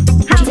hotter than a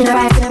how's it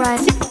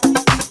rise?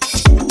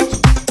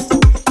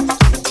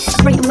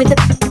 Breaking with it.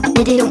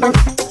 They didn't want.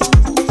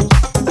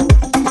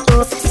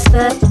 Doors,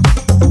 spur,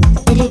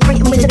 they did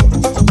breaking with it.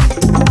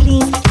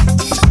 Please.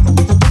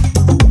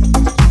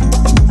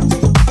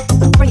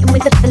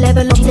 The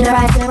level of the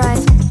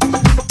rise.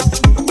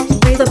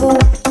 Raise a ball.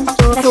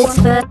 Doors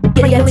spur.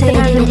 Get a yellow tape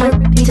and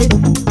repeated.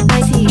 I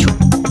see you.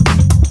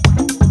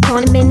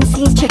 On a mini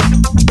scenes check.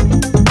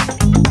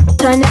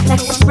 Turn that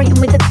like breaking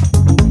with the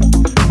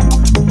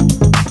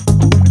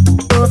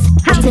doors.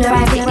 How's it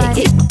rise?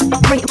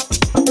 Break.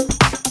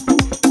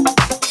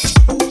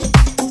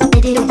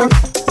 They didn't want.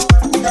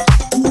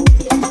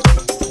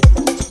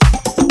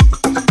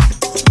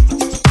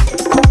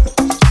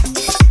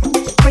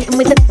 Breaking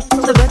with the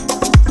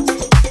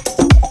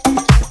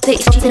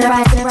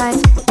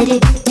rise. They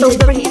did so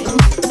break.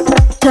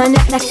 Turn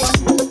that like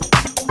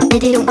they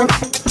didn't want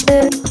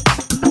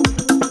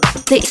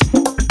this.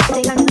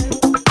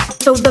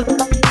 So the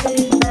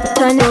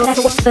turn that like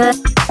what's the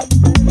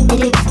they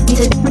did need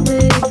to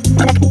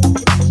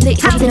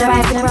this. How's it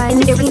rise?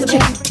 In every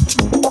check.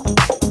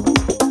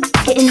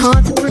 Getting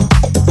hard to breathe.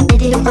 They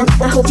didn't want.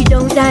 I hope you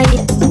don't die.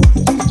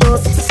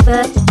 Doors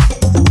first.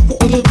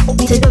 They did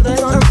need to go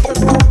on.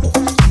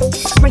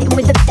 Breaking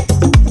with the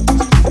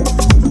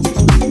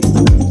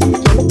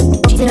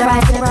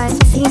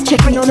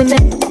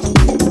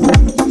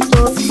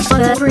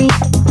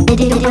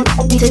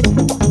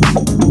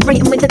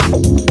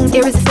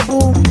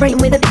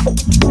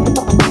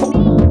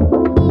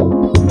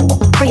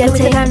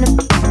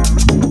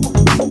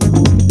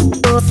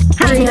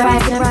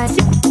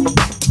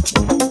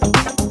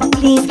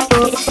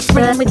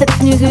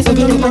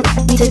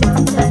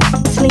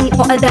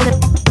that.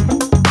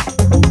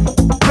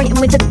 Breaking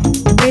with the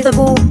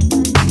ball.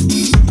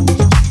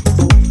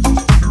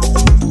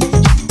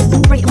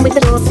 Breaking with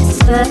the doors.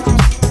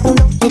 Oh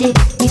no, it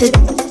is it.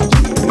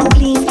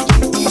 Please.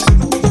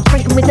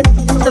 Breaking with the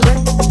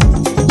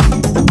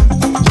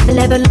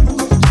level.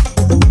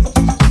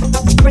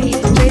 Break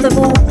the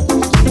ball.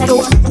 Let go.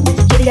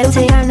 Get the yellow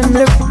tail and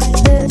the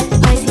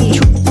I see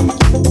you.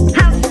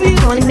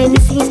 Calling me,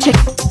 see check.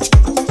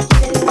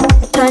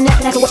 Turn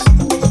that like a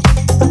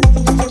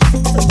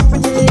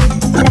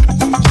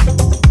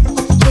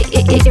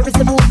it's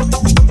irresistible.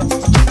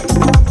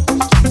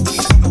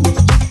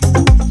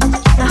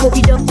 I hope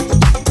you don't.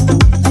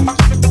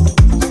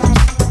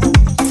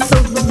 So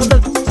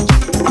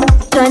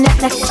turn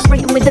that like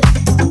breaking with the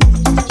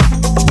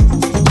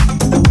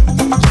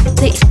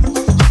taste.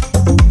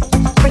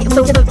 Breaking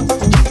with the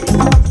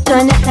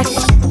turn that like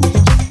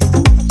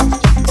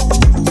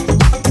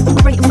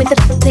breaking with the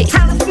taste.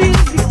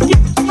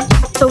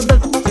 So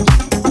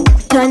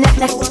turn that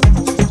like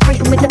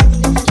breaking with the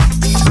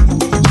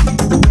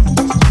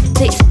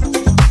taste.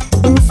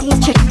 In the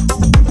scenes check.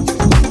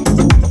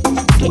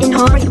 Getting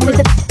hard breaking with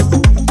the.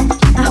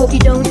 I hope you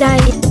don't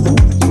die.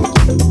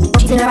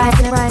 She's in her eyes.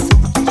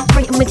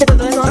 Breaking with the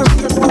birds on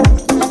the floor.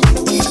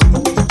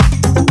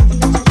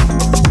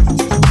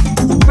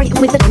 Breaking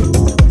with the.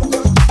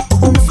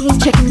 On the scenes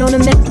checking on a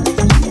map.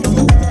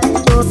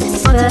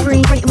 Doors on the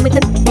green. Breaking with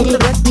the.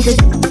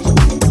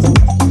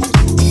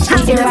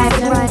 She's in her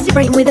eyes.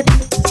 Breaking with the.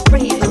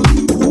 Breaking.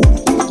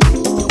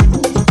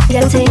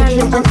 Yellow tail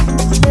and doors.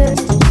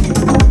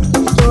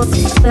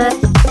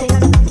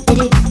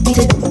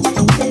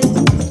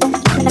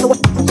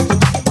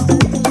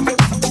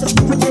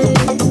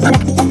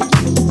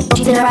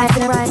 She's in her eyes,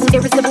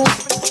 irresistible.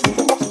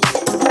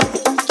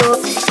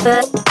 Doors,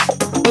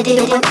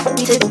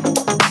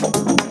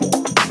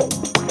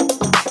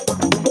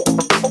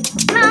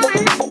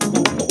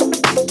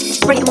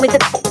 breaking with the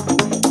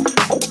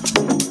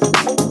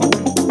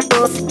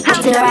doors.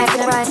 She's in her eyes,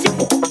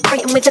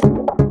 breaking with the doors.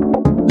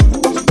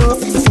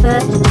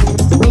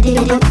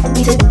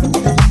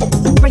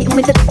 Breaking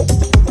with the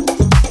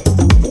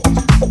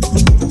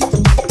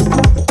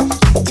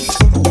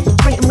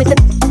breaking with the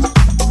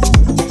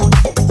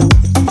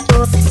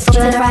doors. She's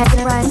in her eyes,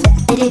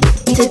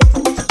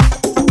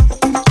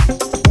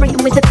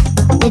 breaking with the breaking with the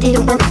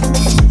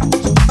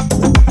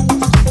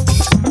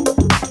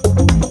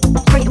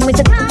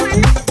doors.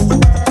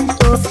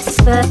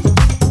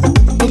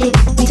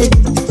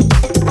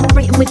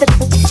 Breaking with the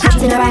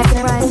she's in her eyes,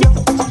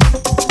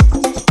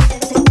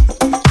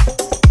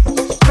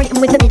 breaking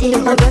with the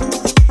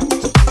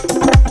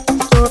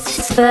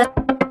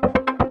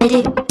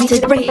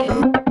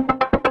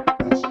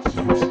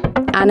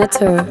Anna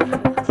Tur,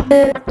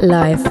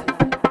 live.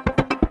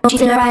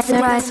 She's in her eyes,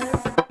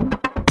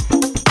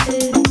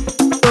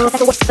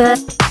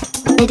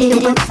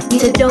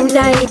 don't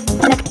die.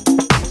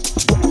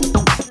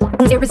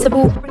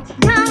 Irresistible.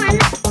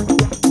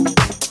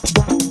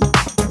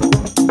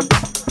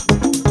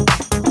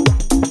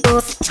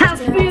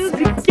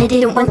 They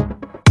didn't want.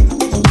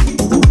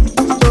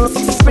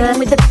 Breaking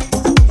with the.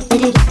 They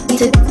didn't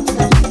need it.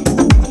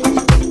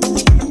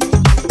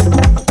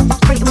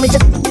 Breaking with the.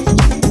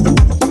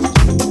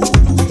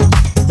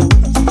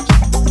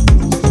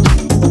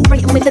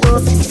 Breaking with the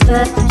doors.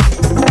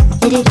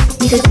 They didn't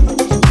need it.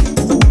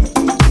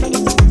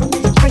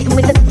 Breaking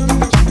with the.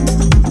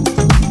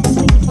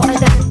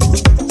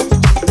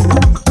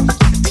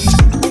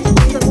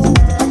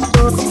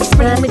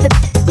 Breaking with the.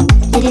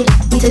 They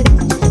didn't need it.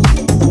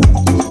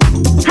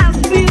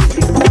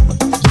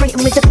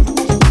 Breaking with the.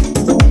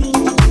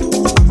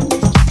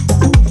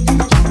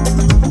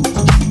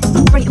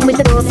 Breaking with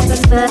the doors.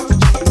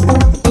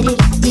 They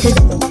didn't need it.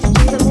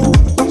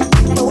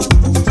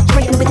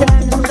 Breaking with the.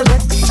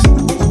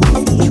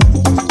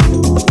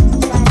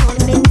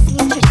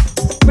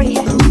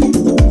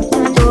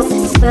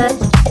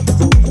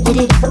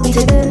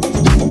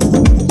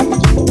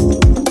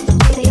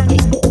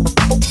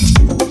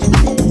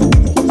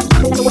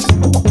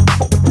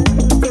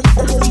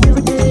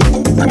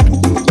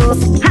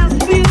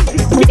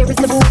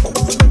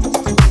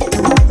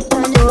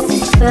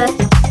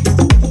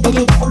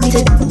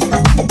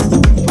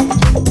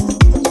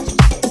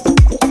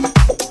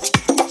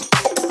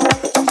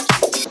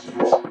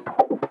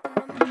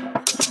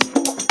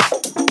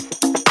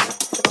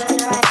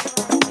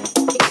 Breaking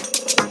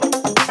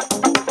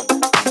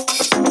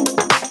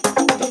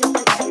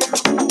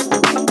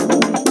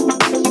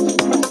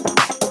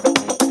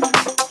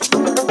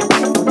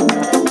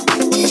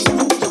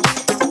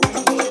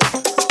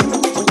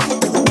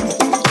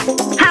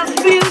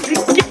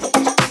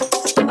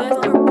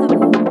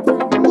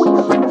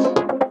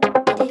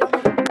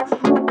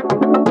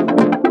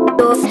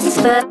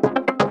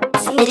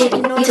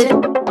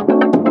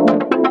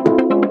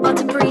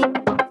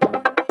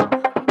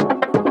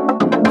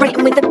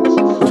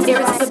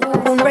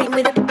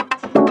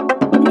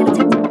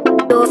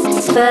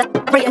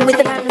with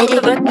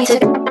the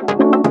music.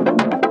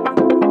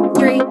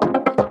 3.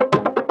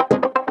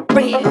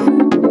 Break.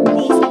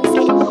 Please.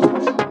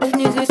 If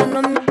news is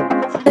on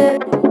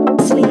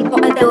sleep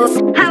or at doors.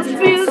 House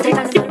music.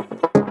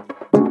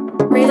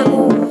 Raise a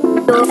wall.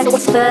 Doors.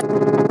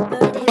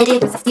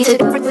 Edit. You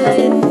took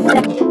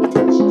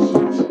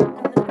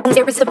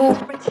irresistible.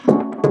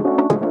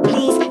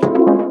 Please.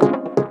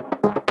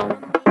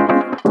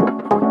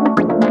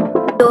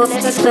 Doors.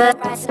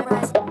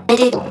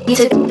 Edit. You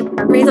took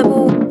raise a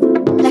wall.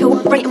 Like a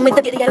wall breaking with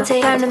the video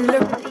tape down and the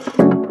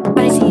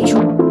I see you.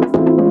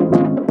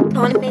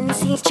 On the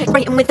scenes, check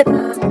rating with the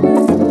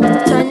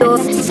turn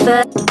doors.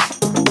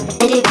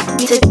 Edit.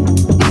 You took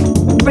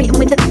rating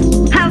with the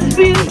house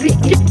music.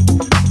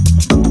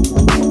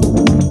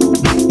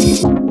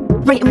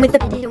 Rating with the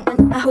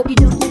I hope you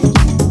don't.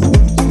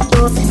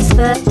 Doors.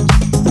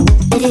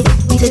 Edit.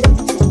 You took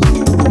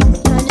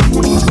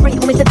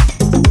rating with the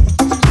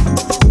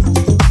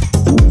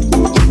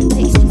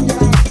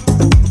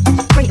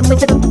rating with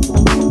the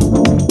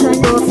turn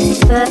doors.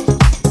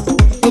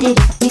 Edit.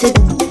 You took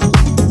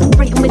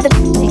rating with the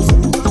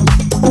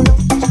oh no.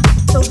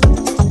 So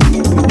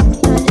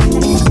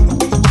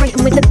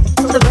rating with the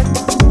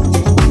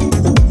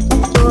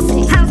doors.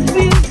 House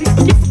music.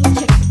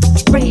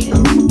 Check rating.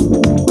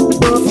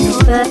 Doors.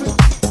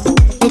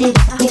 Edit.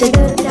 You took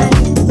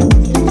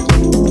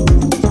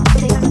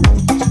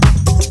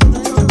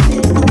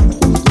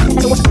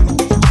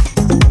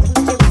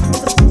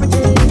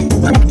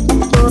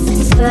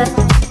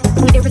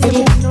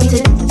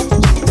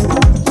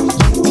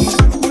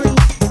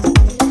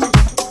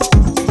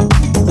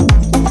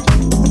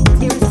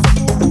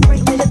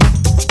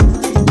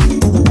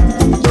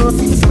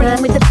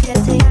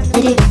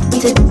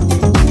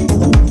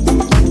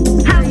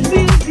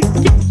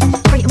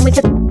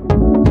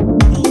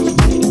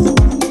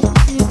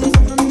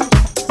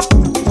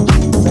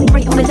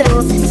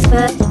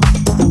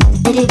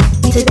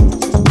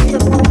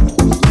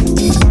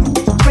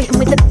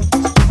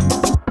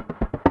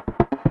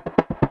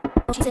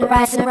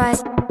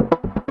rise.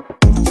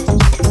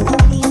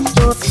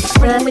 Doors.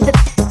 Rating with the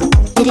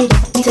edit.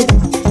 You took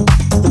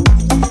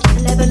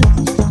level.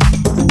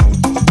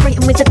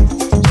 Rating with the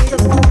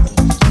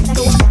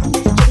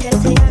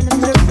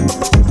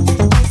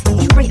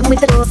rating with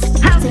the doors.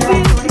 House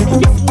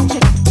music.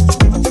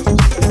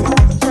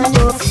 Turn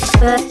doors.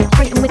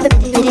 Rating with the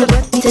edit.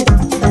 You took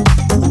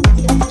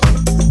rating.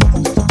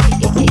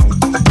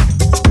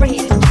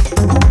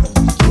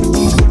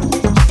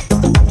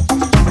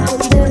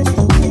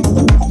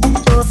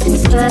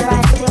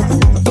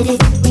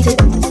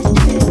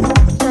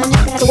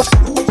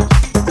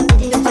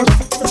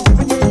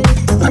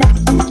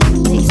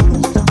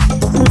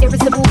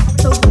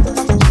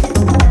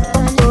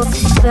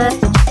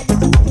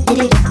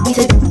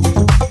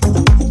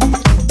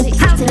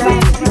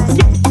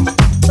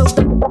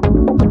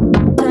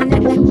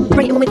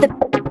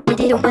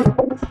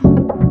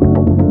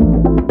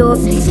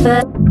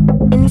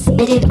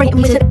 Edit,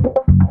 rating with it.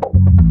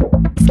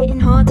 It's getting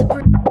hard to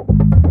breathe.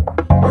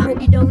 I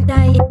hope you don't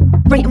die.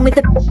 Rating with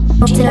the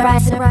to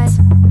rise.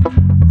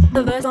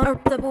 The verse on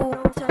the ball.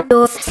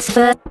 Doors.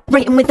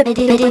 Rating with the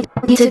edit.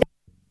 You took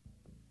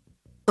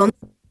on.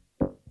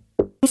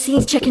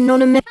 Scenes checking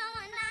on a map.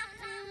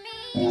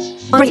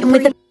 Rating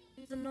with the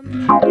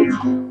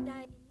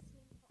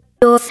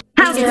doors.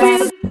 House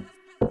music.